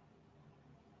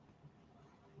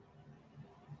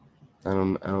 I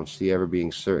don't see ever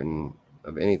being certain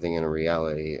of anything in a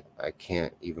reality I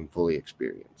can't even fully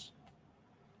experience.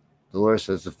 Dolores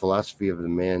says the philosophy of the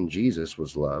man Jesus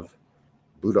was love.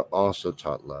 Buddha also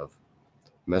taught love.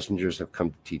 Messengers have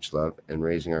come to teach love and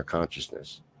raising our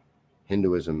consciousness.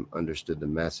 Hinduism understood the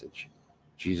message.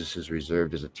 Jesus is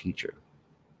reserved as a teacher.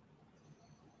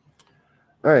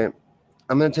 All right,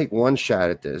 I'm going to take one shot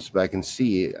at this, but I can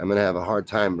see I'm going to have a hard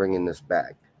time bringing this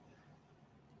back.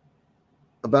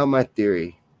 About my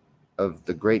theory of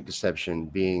the Great Deception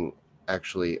being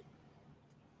actually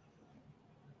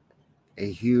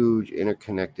a huge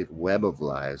interconnected web of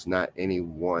lies, not any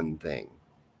one thing.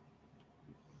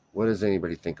 What does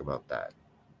anybody think about that?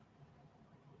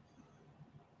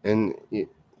 And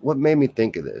what made me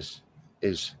think of this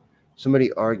is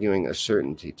somebody arguing a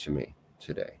certainty to me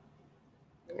today.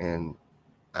 And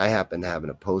I happen to have an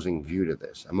opposing view to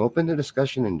this. I'm open to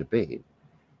discussion and debate,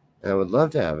 and I would love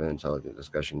to have an intelligent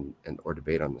discussion or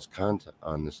debate on this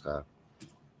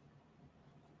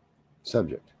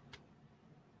subject.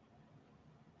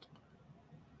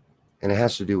 And it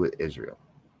has to do with Israel,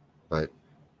 but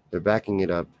they're backing it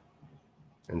up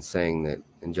and saying that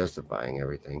and justifying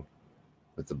everything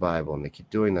with the Bible, and they keep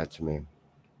doing that to me.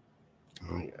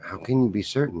 How can you be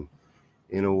certain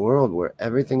in a world where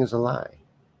everything is a lie?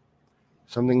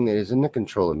 Something that is in the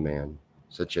control of man,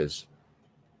 such as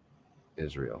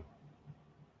Israel,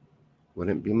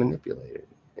 wouldn't be manipulated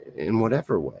in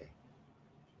whatever way,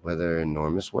 whether an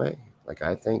enormous way, like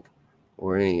I think,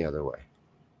 or any other way.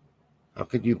 How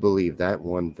could you believe that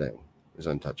one thing is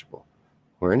untouchable,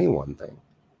 or any one thing?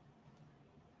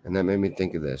 And that made me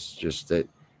think of this, just that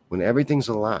when everything's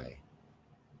a lie,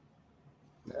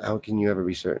 how can you ever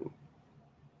be certain?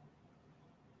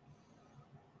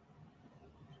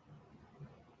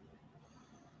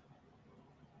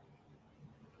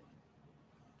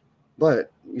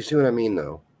 But you see what I mean,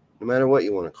 though? No matter what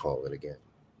you want to call it, again,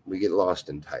 we get lost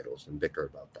in titles and bicker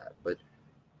about that. But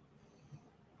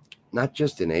not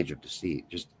just an age of deceit,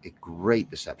 just a great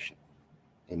deception,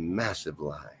 a massive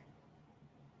lie.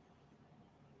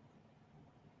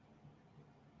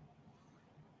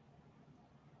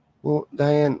 Well,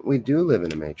 Diane, we do live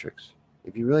in a matrix.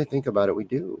 If you really think about it, we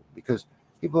do, because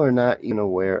people are not even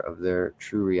aware of their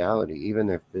true reality, even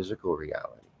their physical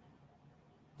reality.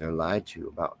 They're lied to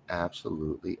about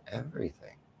absolutely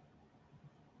everything.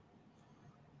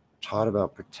 Taught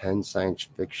about pretend science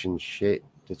fiction shit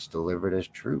that's delivered as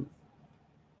truth.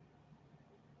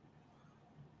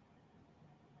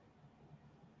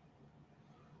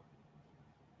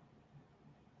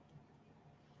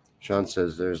 Shawn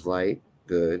says there's light,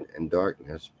 good, and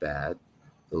darkness, bad.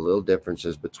 The little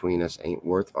differences between us ain't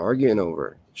worth arguing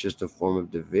over. It's just a form of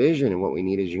division, and what we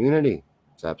need is unity.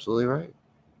 It's absolutely right.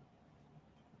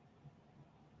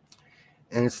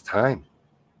 And it's time.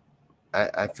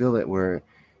 I feel that we're,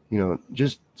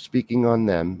 just speaking on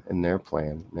them and their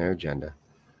plan, their agenda.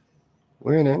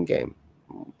 We're in endgame.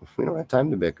 We don't have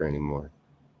time to bicker anymore.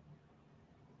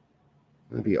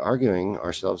 We'll be arguing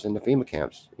ourselves into FEMA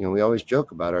camps. We always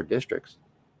joke about our districts.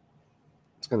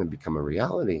 It's going to become a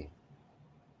reality.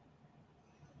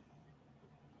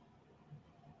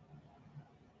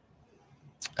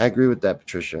 I agree with that,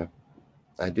 Patricia.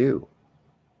 I do.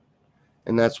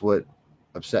 And that's what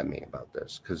upset me about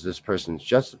this, because this person's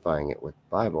justifying it with the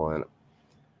Bible.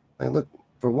 And look,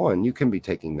 for one, you can be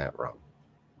taking that wrong.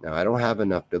 Now, I don't have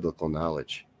enough biblical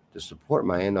knowledge to support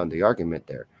my end on the argument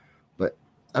there, but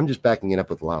I'm just backing it up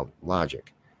with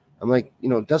logic. I'm like,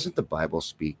 doesn't the Bible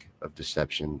speak of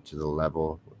deception to the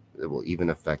level that will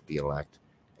even affect the elect?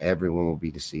 Everyone will be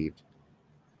deceived.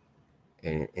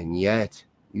 And yet,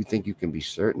 you think you can be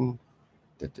certain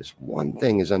that this one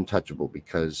thing is untouchable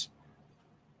because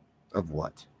of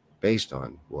what? Based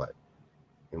on what?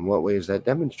 In what way is that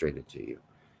demonstrated to you?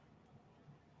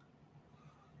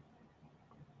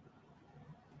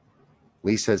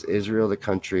 Lee says Israel, the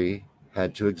country,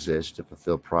 had to exist to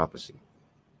fulfill prophecy,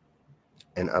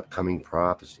 an upcoming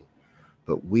prophecy.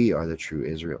 But we are the true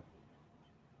Israel.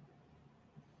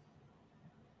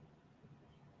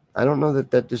 I don't know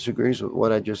that disagrees with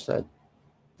what I just said,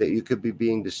 that you could be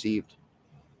being deceived.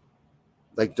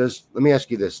 Let me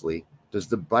ask you this, Lee. Does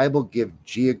the Bible give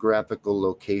geographical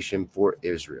location for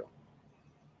Israel?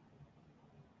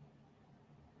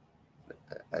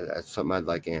 That's something I'd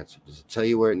like answered. Does it tell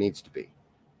you where it needs to be?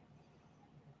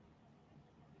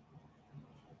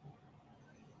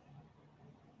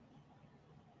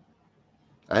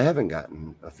 I haven't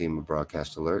gotten a FEMA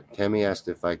broadcast alert. Tammy asked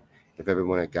if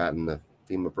everyone had gotten the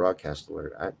FEMA broadcast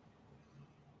alert.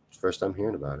 It's the first time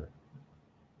hearing about it.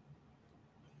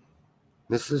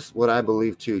 This is what I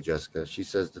believe too, Jessica. She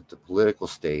says that the political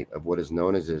state of what is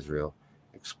known as Israel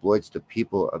exploits the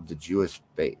people of the Jewish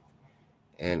faith,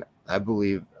 and I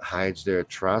believe hides their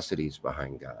atrocities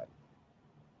behind God.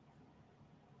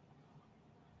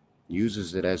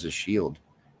 Uses it as a shield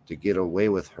to get away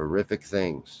with horrific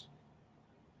things.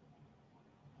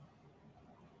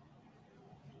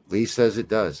 Lee says it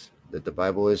does, that the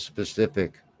Bible is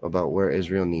specific about where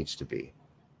Israel needs to be.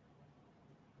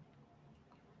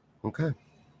 Okay.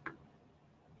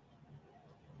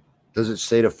 Does it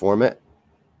say to form it?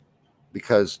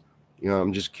 Because,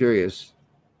 I'm just curious.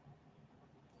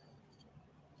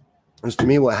 Because to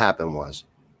me, what happened was,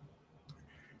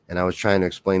 and I was trying to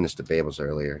explain this to Babels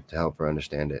earlier to help her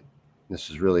understand it. This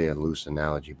is really a loose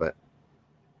analogy, but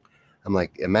I'm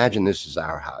like, imagine this is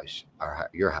our house,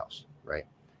 your house, right?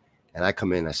 And I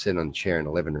come in, I sit on the chair in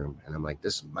the living room, and I'm like,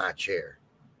 this is my chair.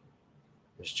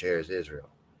 This chair is Israel.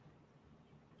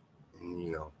 And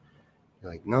you're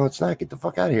like, no, it's not. Get the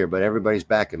fuck out of here. But everybody's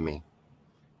backing me.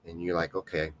 And you're like,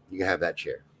 okay, you can have that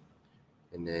chair.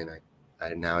 And then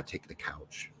I now take the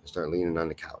couch. I start leaning on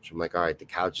the couch. I'm like, all right, the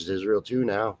couch is Israel too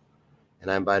now.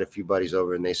 And I invite a few buddies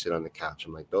over and they sit on the couch.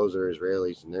 I'm like, those are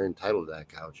Israelis and they're entitled to that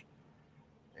couch.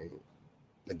 And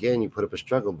again, you put up a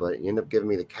struggle, but you end up giving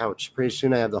me the couch. Pretty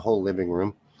soon I have the whole living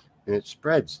room and it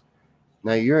spreads.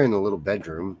 Now you're in a little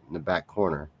bedroom in the back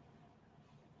corner.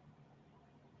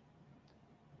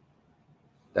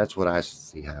 That's what I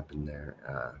see happen there.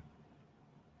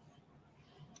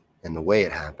 And the way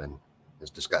it happened is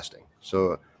disgusting.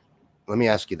 So let me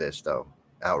ask you this, though,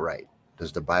 outright.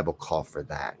 Does the Bible call for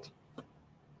that?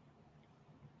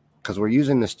 Because we're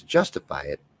using this to justify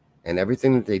it and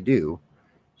everything that they do.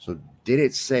 So did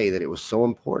it say that it was so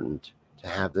important to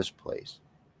have this place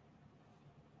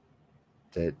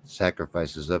that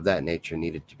sacrifices of that nature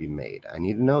needed to be made? I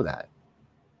need to know that.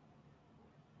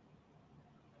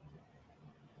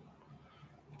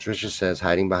 Patricia says,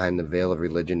 hiding behind the veil of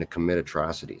religion to commit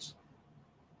atrocities.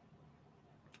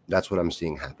 That's what I'm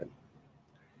seeing happen.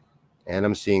 And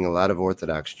I'm seeing a lot of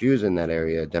Orthodox Jews in that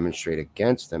area demonstrate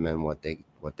against them and what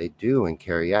they do and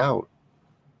carry out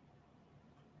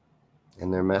in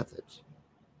their methods.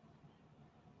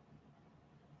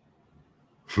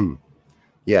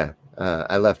 Yeah,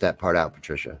 I left that part out,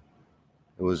 Patricia.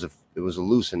 It was a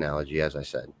loose analogy, as I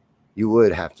said. You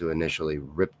would have to initially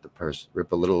rip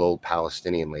a little old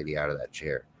Palestinian lady out of that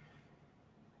chair.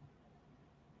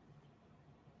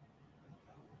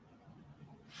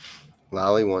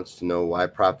 Lolly wants to know why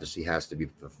prophecy has to be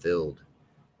fulfilled.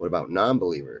 What about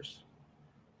non-believers?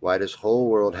 Why does whole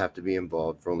world have to be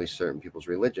involved for only certain people's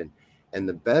religion? And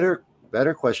the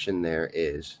better question there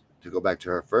is, to go back to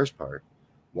her first part,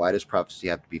 why does prophecy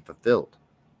have to be fulfilled?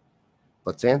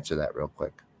 Let's answer that real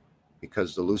quick.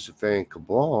 Because the Luciferian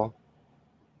cabal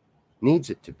needs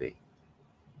it to be.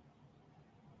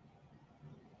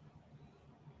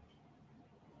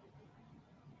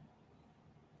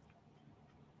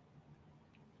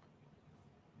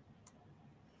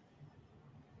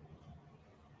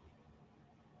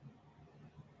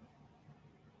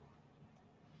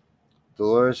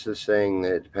 Dolores is saying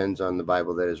that it depends on the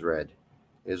Bible that is read.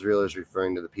 Israel is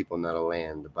referring to the people, not a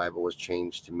land. The Bible was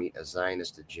changed to meet a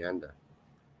Zionist agenda.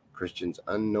 Christians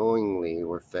unknowingly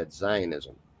were fed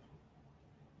Zionism.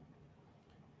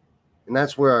 And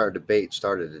that's where our debate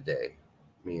started today.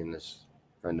 Me and this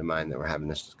friend of mine that were having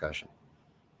this discussion.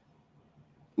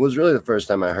 It was really the first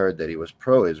time I heard that he was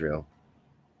pro-Israel.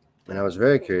 And I was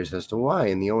very curious as to why.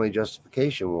 And the only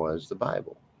justification was the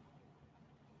Bible.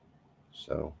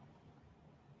 So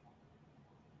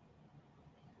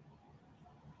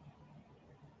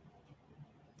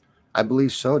I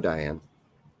believe so, Diane.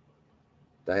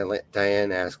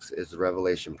 Diane asks, is the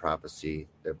Revelation prophecy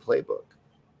their playbook?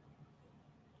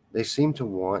 They seem to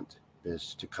want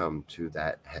this to come to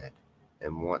that head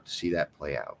and want to see that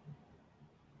play out.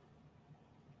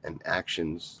 And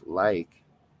actions like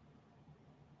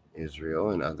Israel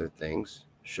and other things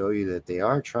show you that they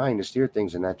are trying to steer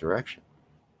things in that direction.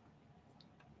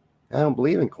 I don't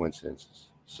believe in coincidences,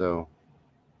 so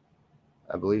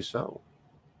I believe so.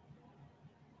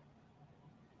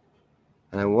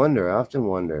 And I often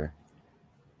wonder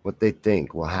what they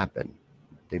think will happen.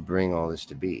 They bring all this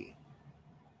to be.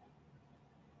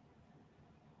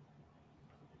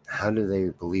 How do they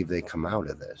believe they come out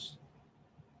of this?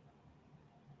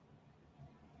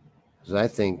 Because I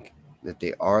think that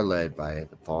they are led by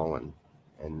the fallen,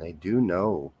 and they do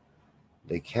know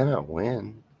they cannot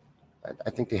win. I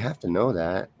think they have to know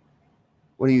that.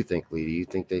 What do you think, Lee? Do you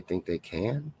think they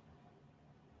can?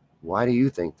 Why do you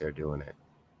think they're doing it?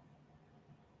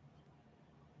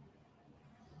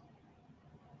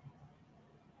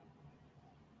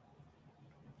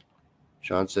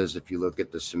 Shawn says if you look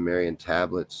at the Sumerian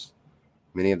tablets,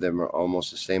 many of them are almost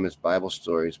the same as Bible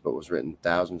stories, but was written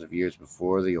thousands of years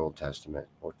before the Old Testament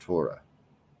or Torah.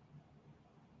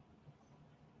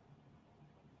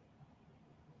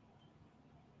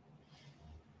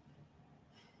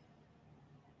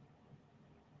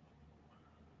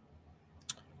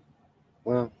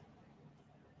 Well,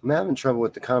 I'm having trouble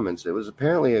with the comments. It was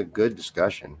apparently a good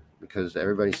discussion because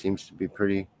everybody seems to be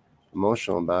pretty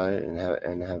emotional about it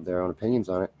and have their own opinions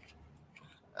on it.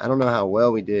 I don't know how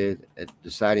well we did at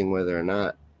deciding whether or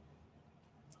not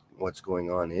what's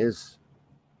going on is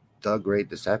the great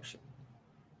deception.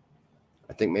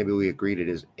 I think maybe we agreed it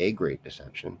is a great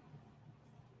deception.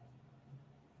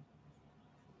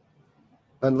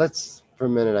 But let's, for a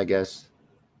minute, I guess,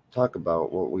 talk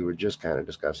about what we were just kind of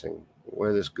discussing,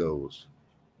 where this goes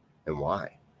and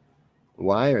why.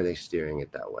 Why are they steering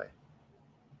it that way?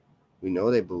 We know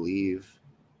they believe,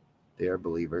 they are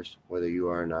believers, whether you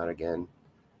are or not, again,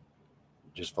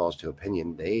 just falls to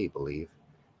opinion. They believe,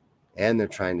 and they're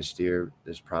trying to steer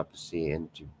this prophecy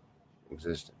into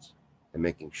existence and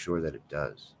making sure that it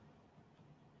does.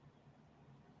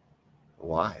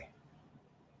 Why?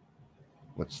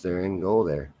 What's their end goal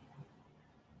there?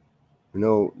 We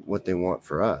know what they want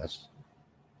for us,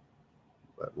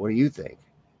 but what do you think?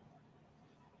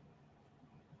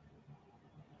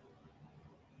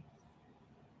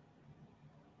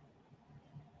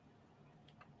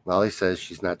 Lolly says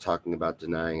she's not talking about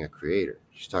denying a creator.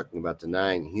 She's talking about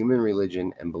denying human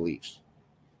religion and beliefs,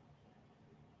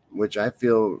 which I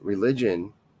feel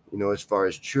religion, as far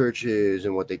as churches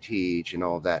and what they teach and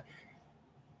all of that,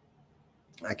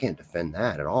 I can't defend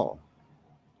that at all.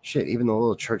 Shit, even the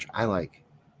little church I like,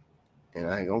 and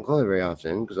I don't go there very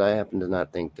often because I happen to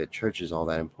not think that church is all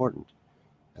that important.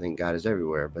 I think God is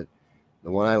everywhere, but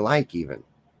the one I like even,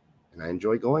 and I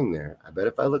enjoy going there, I bet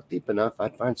if I look deep enough,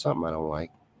 I'd find something I don't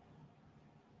like.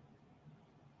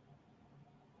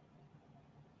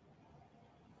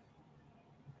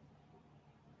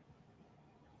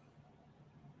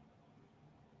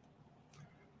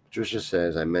 Patricia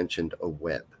says, I mentioned a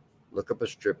web. Look up a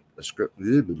script,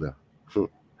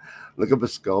 look up a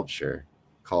sculpture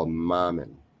called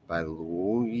Mammon by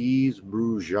Louise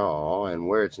Brujon and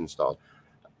where it's installed.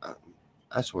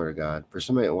 I swear to God, for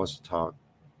somebody that wants to talk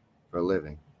for a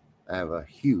living, I have a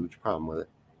huge problem with it.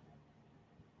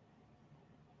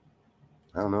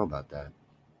 I don't know about that.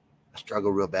 I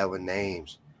struggle real bad with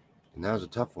names, and that was a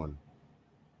tough one.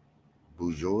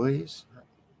 Bourgeois?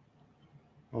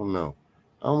 Oh no.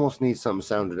 I almost need something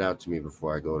sounded out to me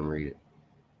before I go and read it.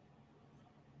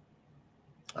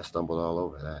 I stumbled all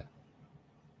over that.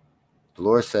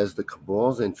 Dolores says the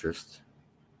cabal's interest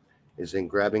is in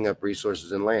grabbing up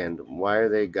resources and land. Why are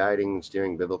they guiding and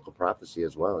steering biblical prophecy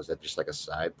as well? Is that just like a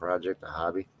side project, a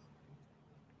hobby?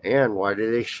 And why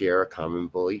do they share a common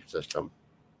belief system?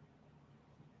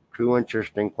 Two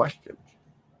interesting questions.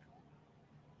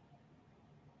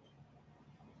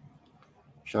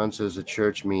 Shawn says the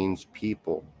church means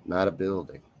people, not a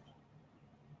building.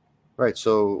 Right,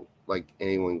 so like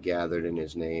anyone gathered in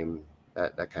his name,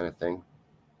 that kind of thing.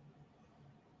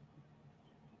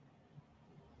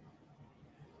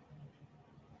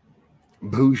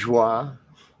 Bourgeois.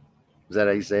 Is that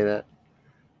how you say that?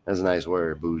 That's a nice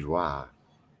word, bourgeois.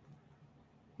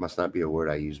 Must not be a word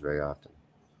I use very often.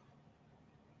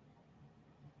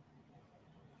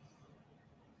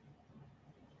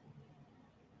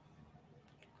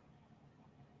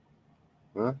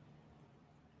 Huh?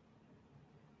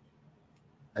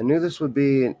 I knew this would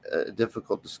be a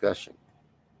difficult discussion.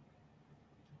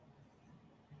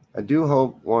 I do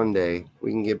hope one day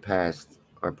we can get past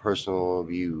our personal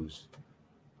views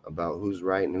about who's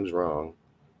right and who's wrong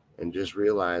and just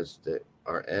realize that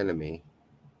our enemy,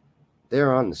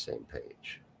 they're on the same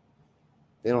page.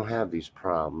 They don't have these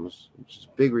problems, which is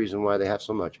a big reason why they have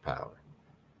so much power.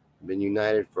 They've been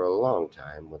united for a long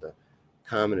time with a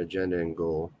common agenda and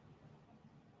goal,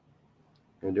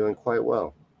 and doing quite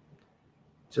well.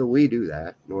 Till we do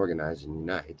that and organize and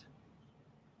unite,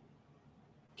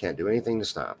 can't do anything to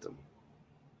stop them.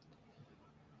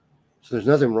 So there's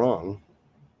nothing wrong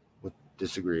with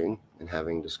disagreeing and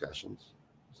having discussions,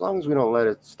 as long as we don't let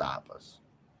it stop us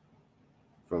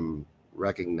from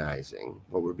recognizing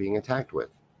what we're being attacked with.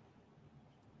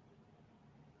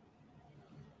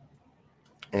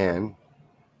 And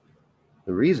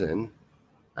the reason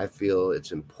I feel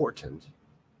it's important,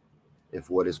 if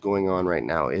what is going on right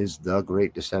now is the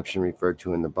great deception referred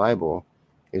to in the Bible,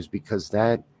 is because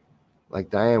that, like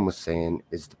Diane was saying,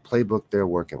 is the playbook they're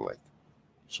working with.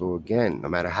 So again, no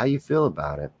matter how you feel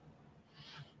about it,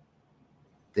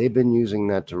 they've been using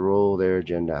that to roll their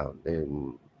agenda out. They're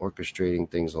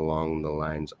orchestrating things along the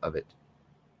lines of it.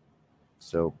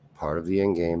 So part of the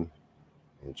end game,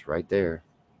 it's right there.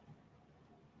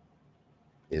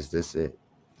 Is this it?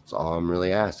 That's all I'm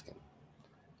really asking.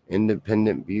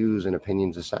 Independent views and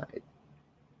opinions aside.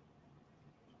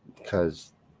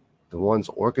 Because the ones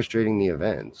orchestrating the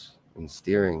events and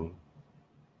steering,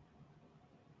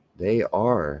 they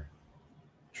are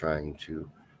trying to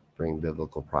bring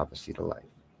biblical prophecy to life.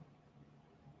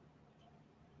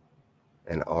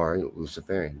 And are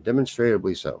Luciferian,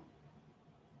 demonstrably so.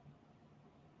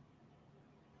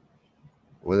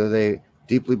 Whether they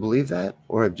deeply believe that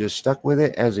or have just stuck with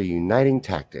it as a uniting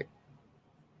tactic.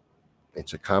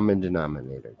 It's a common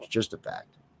denominator. It's just a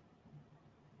fact.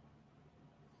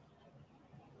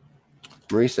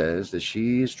 Marie says that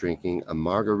she is drinking a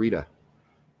margarita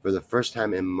for the first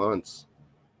time in months.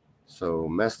 So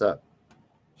messed up.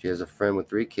 She has a friend with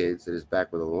 3 kids that is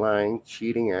back with a lying,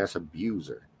 cheating ass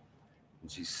abuser. And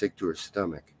she's sick to her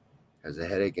stomach, has a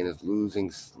headache, and is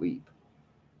losing sleep.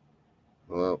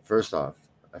 Well, first off,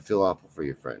 I feel awful for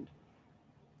your friend.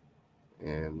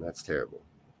 And that's terrible.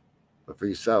 But for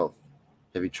yourself,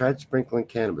 have you tried sprinkling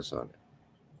cannabis on it?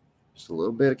 Just a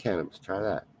little bit of cannabis. Try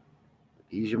that.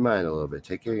 Ease your mind a little bit.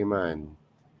 Take care of your mind.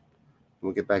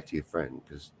 We'll get back to your friend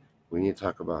because we need to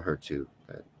talk about her too.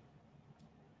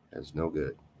 That's no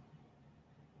good.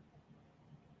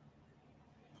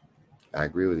 I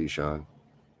agree with you, Shawn.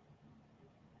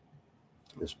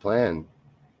 This plan,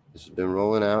 this has been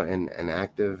rolling out and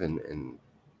active and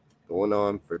going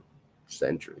on for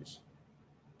centuries.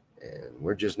 And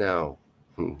we're just now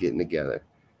getting together.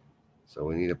 So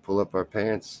we need to pull up our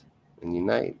pants and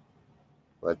unite.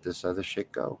 Let this other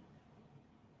shit go.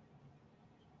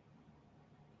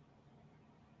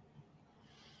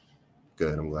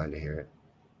 Good, I'm glad to hear it.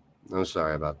 I'm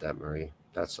sorry about that, Marie.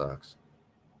 That sucks.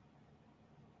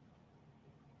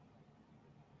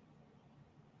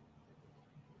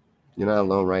 You're not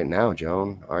alone right now,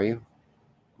 Joan, are you?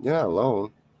 You're not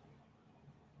alone.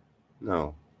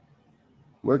 No.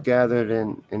 We're gathered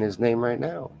in his name right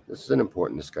now. This is an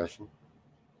important discussion.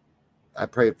 I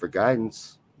prayed for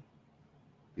guidance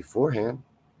beforehand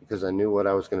because I knew what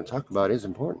I was going to talk about is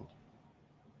important.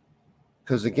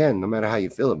 Because again, no matter how you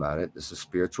feel about it, this is a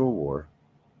spiritual war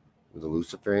with a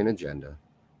Luciferian agenda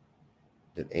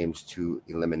that aims to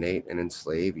eliminate and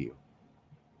enslave you.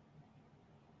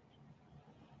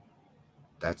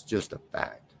 That's just a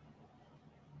fact.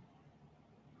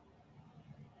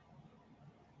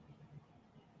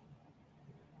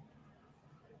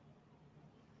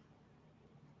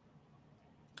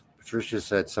 Patricia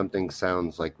said something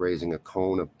sounds like raising a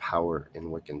cone of power in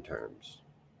Wiccan terms.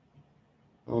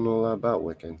 I don't know a lot about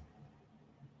Wiccan.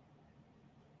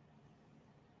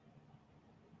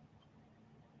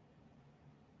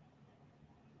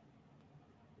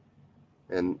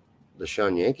 And the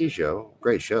Shawn Yankey Show,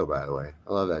 great show, by the way.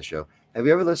 I love that show. Have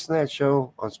you ever listened to that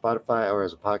show on Spotify or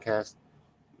as a podcast?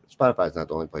 Spotify is not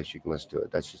the only place you can listen to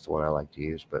it. That's just the one I like to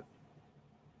use. But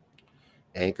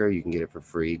Anchor, you can get it for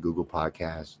free. Google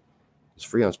Podcasts. It's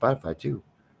free on Spotify too.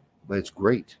 But it's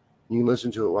great. You can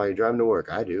listen to it while you're driving to work.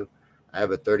 I do. I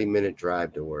have a 30-minute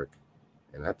drive to work.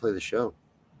 And I play the show.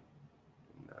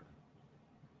 And,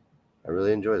 I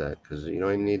really enjoy that because you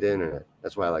don't even need the internet.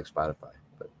 That's why I like Spotify.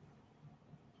 But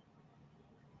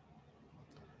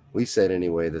we said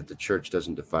anyway that the church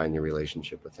doesn't define your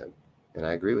relationship with him. And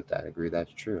I agree with that. I agree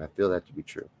that's true. I feel that to be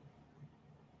true.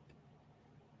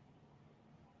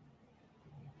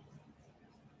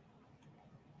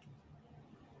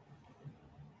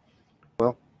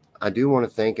 Well, I do want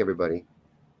to thank everybody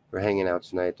for hanging out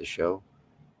tonight at the show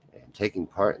and taking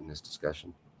part in this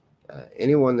discussion.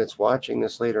 Anyone that's watching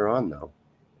this later on, though,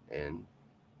 and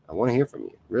I want to hear from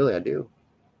you. Really, I do.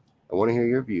 I want to hear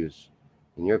your views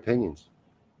and your opinions.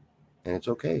 And it's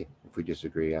okay if we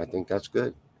disagree. I think that's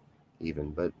good,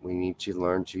 even. But we need to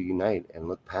learn to unite and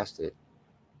look past it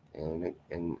and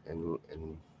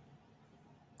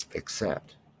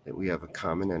accept that we have a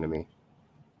common enemy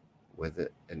with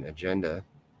an agenda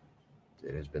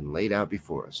that has been laid out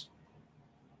before us.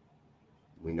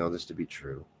 We know this to be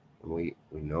true. And we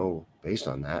know, based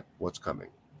on that, what's coming.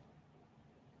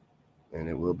 And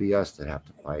it will be us that have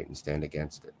to fight and stand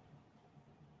against it.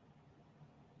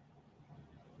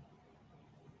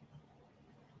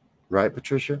 Right,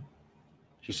 Patricia?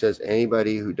 She says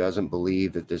anybody who doesn't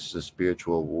believe that this is a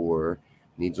spiritual war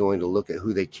needs only to look at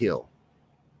who they kill.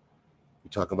 You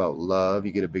talk about love,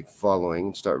 you get a big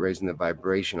following, start raising the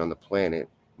vibration on the planet,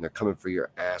 and they're coming for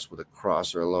your ass with a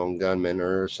cross or a lone gunman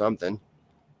or something.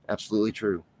 Absolutely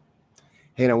true.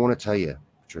 Hey, and I want to tell you,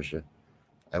 Patricia,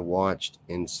 I watched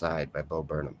Inside by Bo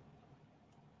Burnham.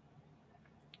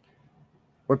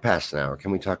 We're past an hour.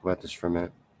 Can we talk about this for a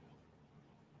minute?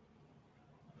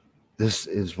 This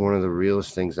is one of the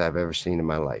realest things I've ever seen in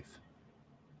my life.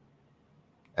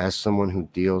 As someone who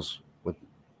deals with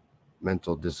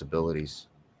mental disabilities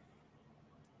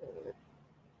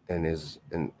and is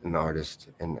an artist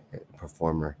and a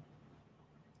performer,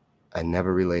 I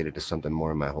never related to something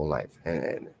more in my whole life.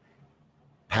 And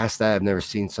past that, I've never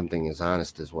seen something as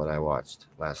honest as what I watched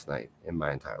last night in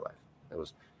my entire life. It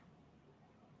was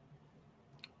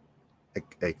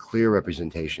a clear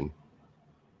representation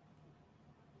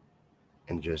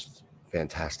and just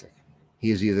fantastic.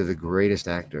 he is either the greatest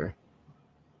actor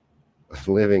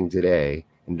living today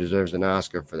and deserves an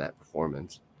Oscar for that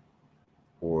performance,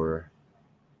 or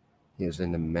he is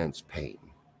in immense pain.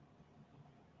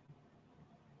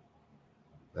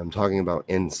 I'm talking about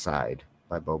Inside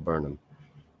by Bo Burnham.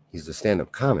 He's a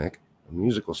stand-up comic, a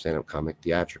musical stand-up comic,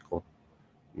 theatrical.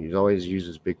 He always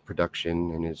uses big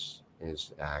production in his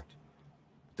act.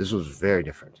 This was very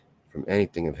different from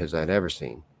anything of his I'd ever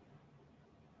seen.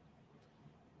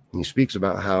 And he speaks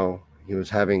about how he was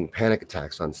having panic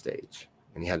attacks on stage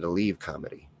and he had to leave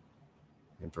comedy.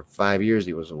 And for 5 years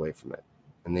he was away from it.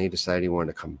 And then he decided he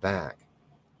wanted to come back.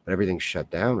 But everything's shut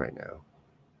down right now.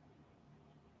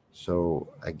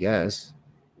 So I guess,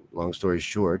 long story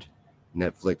short,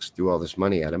 Netflix threw all this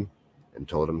money at him and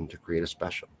told him to create a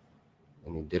special.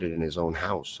 And he did it in his own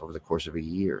house over the course of a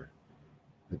year.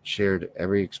 It shared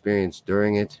every experience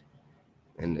during it.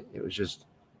 And it was just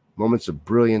moments of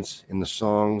brilliance in the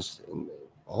songs and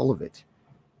all of it.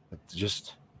 But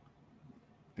just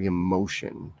the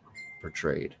emotion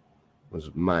portrayed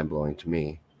was mind-blowing to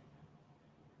me.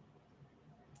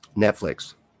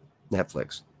 Netflix.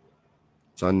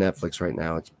 It's on Netflix right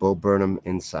now. It's Bo Burnham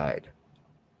Inside.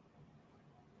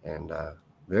 And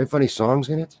very funny songs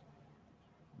in it.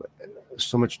 But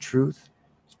so much truth,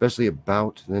 especially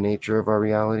about the nature of our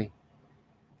reality.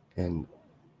 And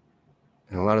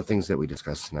a lot of things that we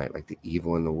discussed tonight, like the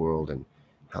evil in the world and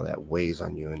how that weighs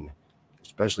on you. And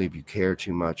especially if you care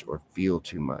too much or feel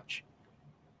too much.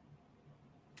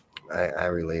 I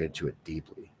related to it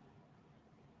deeply.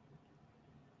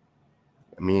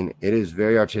 I mean, it is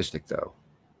very artistic, though.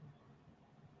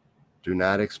 Do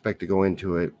not expect to go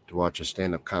into it to watch a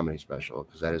stand-up comedy special,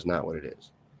 because that is not what it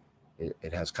is.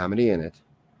 It has comedy in it.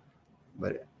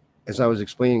 But as I was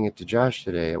explaining it to Josh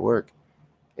today at work,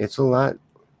 it's a lot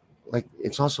like,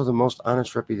 it's also the most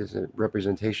honest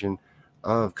representation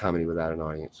of comedy without an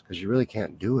audience, because you really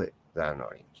can't do it without an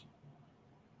audience.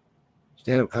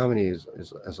 Stand-up comedy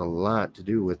has a lot to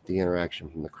do with the interaction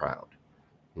from the crowd.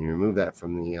 And you remove that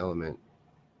from the element,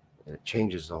 and it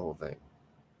changes the whole thing.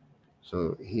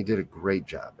 So he did a great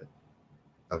job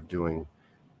of doing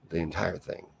the entire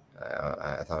thing.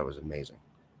 I thought it was amazing.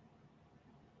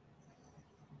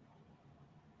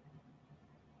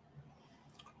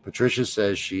 Patricia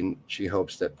says she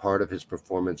hopes that part of his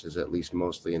performance is at least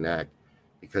mostly an act,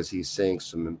 because he's saying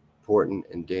some important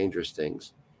and dangerous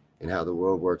things in how the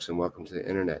world works, and welcome to the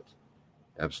internet.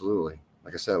 Absolutely.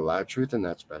 Like I said, a lot of truth in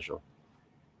that special.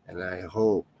 And I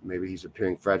hope maybe he's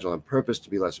appearing fragile on purpose to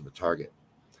be less of a target.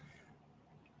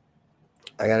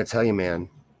 I got to tell you, man,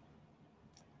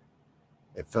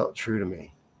 it felt true to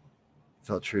me.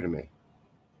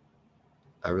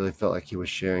 I really felt like he was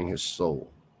sharing his soul.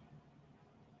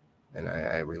 And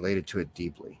I related to it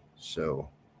deeply. So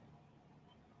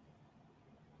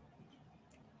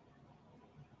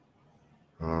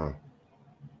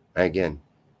again,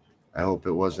 I hope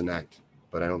it was an act,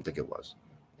 but I don't think it was.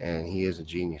 And he is a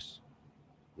genius.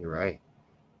 You're right.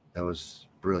 That was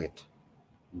brilliant.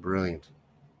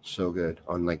 So good,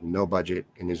 on like no budget,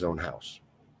 in his own house.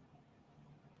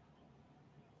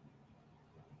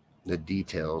 The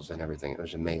details and everything, it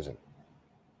was amazing.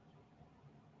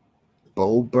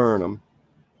 Bo Burnham,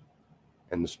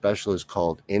 and the special is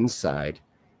called Inside,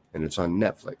 and it's on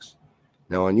Netflix.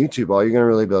 Now on YouTube, all you're going to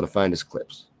really be able to find is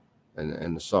clips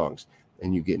and the songs,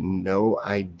 and you get no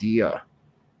idea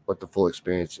what the full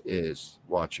experience is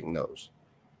watching those.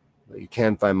 But you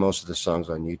can find most of the songs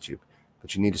on YouTube,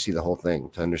 but you need to see the whole thing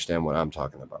to understand what I'm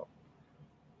talking about.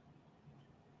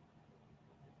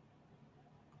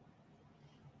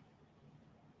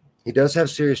 He does have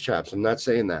serious chops. I'm not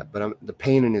saying that, but the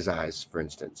pain in his eyes, for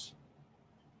instance.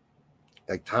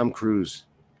 Like Tom Cruise,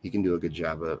 he can do a good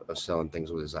job of selling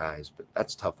things with his eyes, but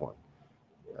that's a tough one.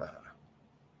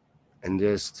 And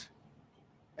just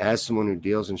as someone who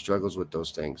deals and struggles with those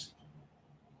things,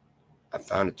 I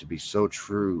found it to be so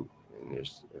true, and it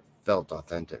felt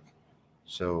authentic.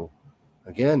 So,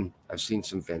 again, I've seen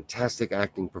some fantastic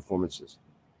acting performances.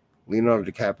 Leonardo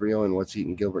DiCaprio in What's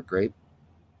Eating Gilbert Grape,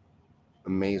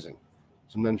 amazing.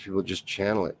 Sometimes people just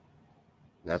channel it.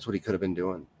 And that's what he could have been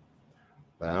doing.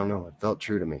 But I don't know. It felt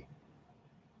true to me.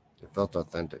 It felt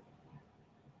authentic.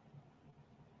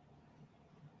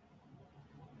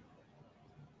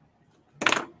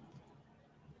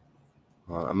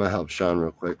 I'm going to help Shawn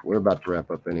real quick. We're about to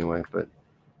wrap up anyway, but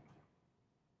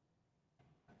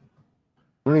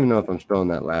I don't even know if I'm spelling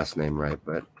that last name right,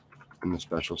 but the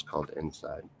special's called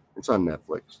Inside. It's on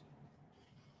Netflix.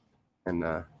 And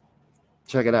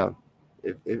check it out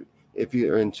if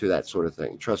you're into that sort of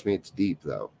thing. Trust me, it's deep,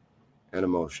 though, and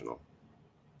emotional.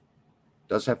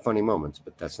 It does have funny moments,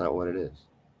 but that's not what it is.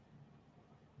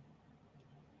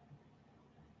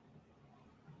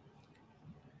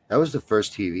 That was the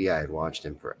first TV I had watched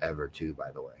in forever, too, by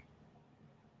the way.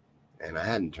 And I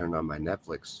hadn't turned on my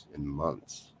Netflix in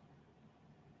months.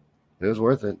 It was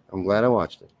worth it. I'm glad I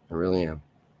watched it. I really am.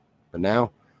 But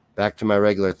now, back to my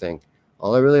regular thing.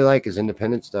 All I really like is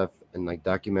independent stuff and like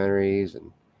documentaries.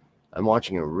 And I'm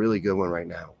watching a really good one right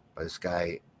now by this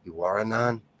guy,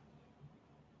 Iwaranan.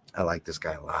 I like this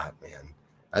guy a lot, man.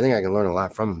 I think I can learn a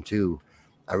lot from him, too.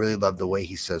 I really love the way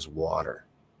he says water.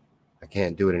 I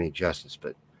can't do it any justice,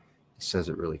 but he says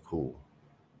it really cool.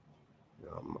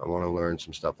 I want to learn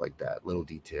some stuff like that, little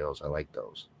details. I like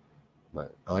those.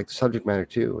 But I like the subject matter,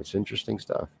 too. It's interesting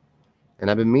stuff. And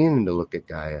I've been meaning to look at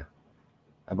Gaia.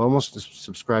 I've almost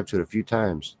subscribed to it a few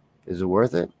times. Is it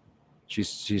worth it? She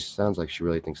sounds like she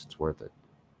really thinks it's worth it.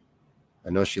 I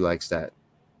know she likes that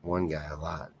one guy a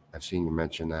lot. I've seen you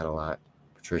mention that a lot.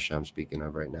 Patricia, I'm speaking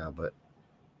of right now, but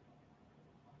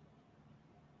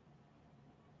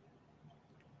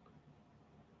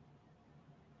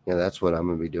yeah, that's what I'm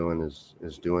going to be doing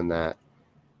is doing that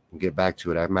and get back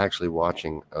to it. I'm actually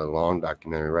watching a long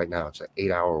documentary right now. It's an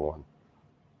 8-hour one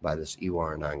by this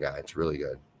Iwaranan guy. It's really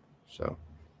good. So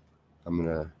I'm going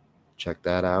to check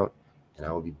that out, and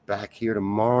I will be back here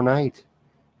tomorrow night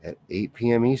at 8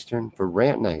 p.m. Eastern for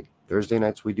rant night. Thursday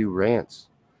nights we do rants,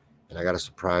 and I got a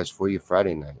surprise for you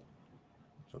Friday night.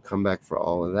 So come back for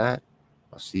all of that.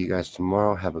 I'll see you guys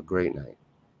tomorrow. Have a great night.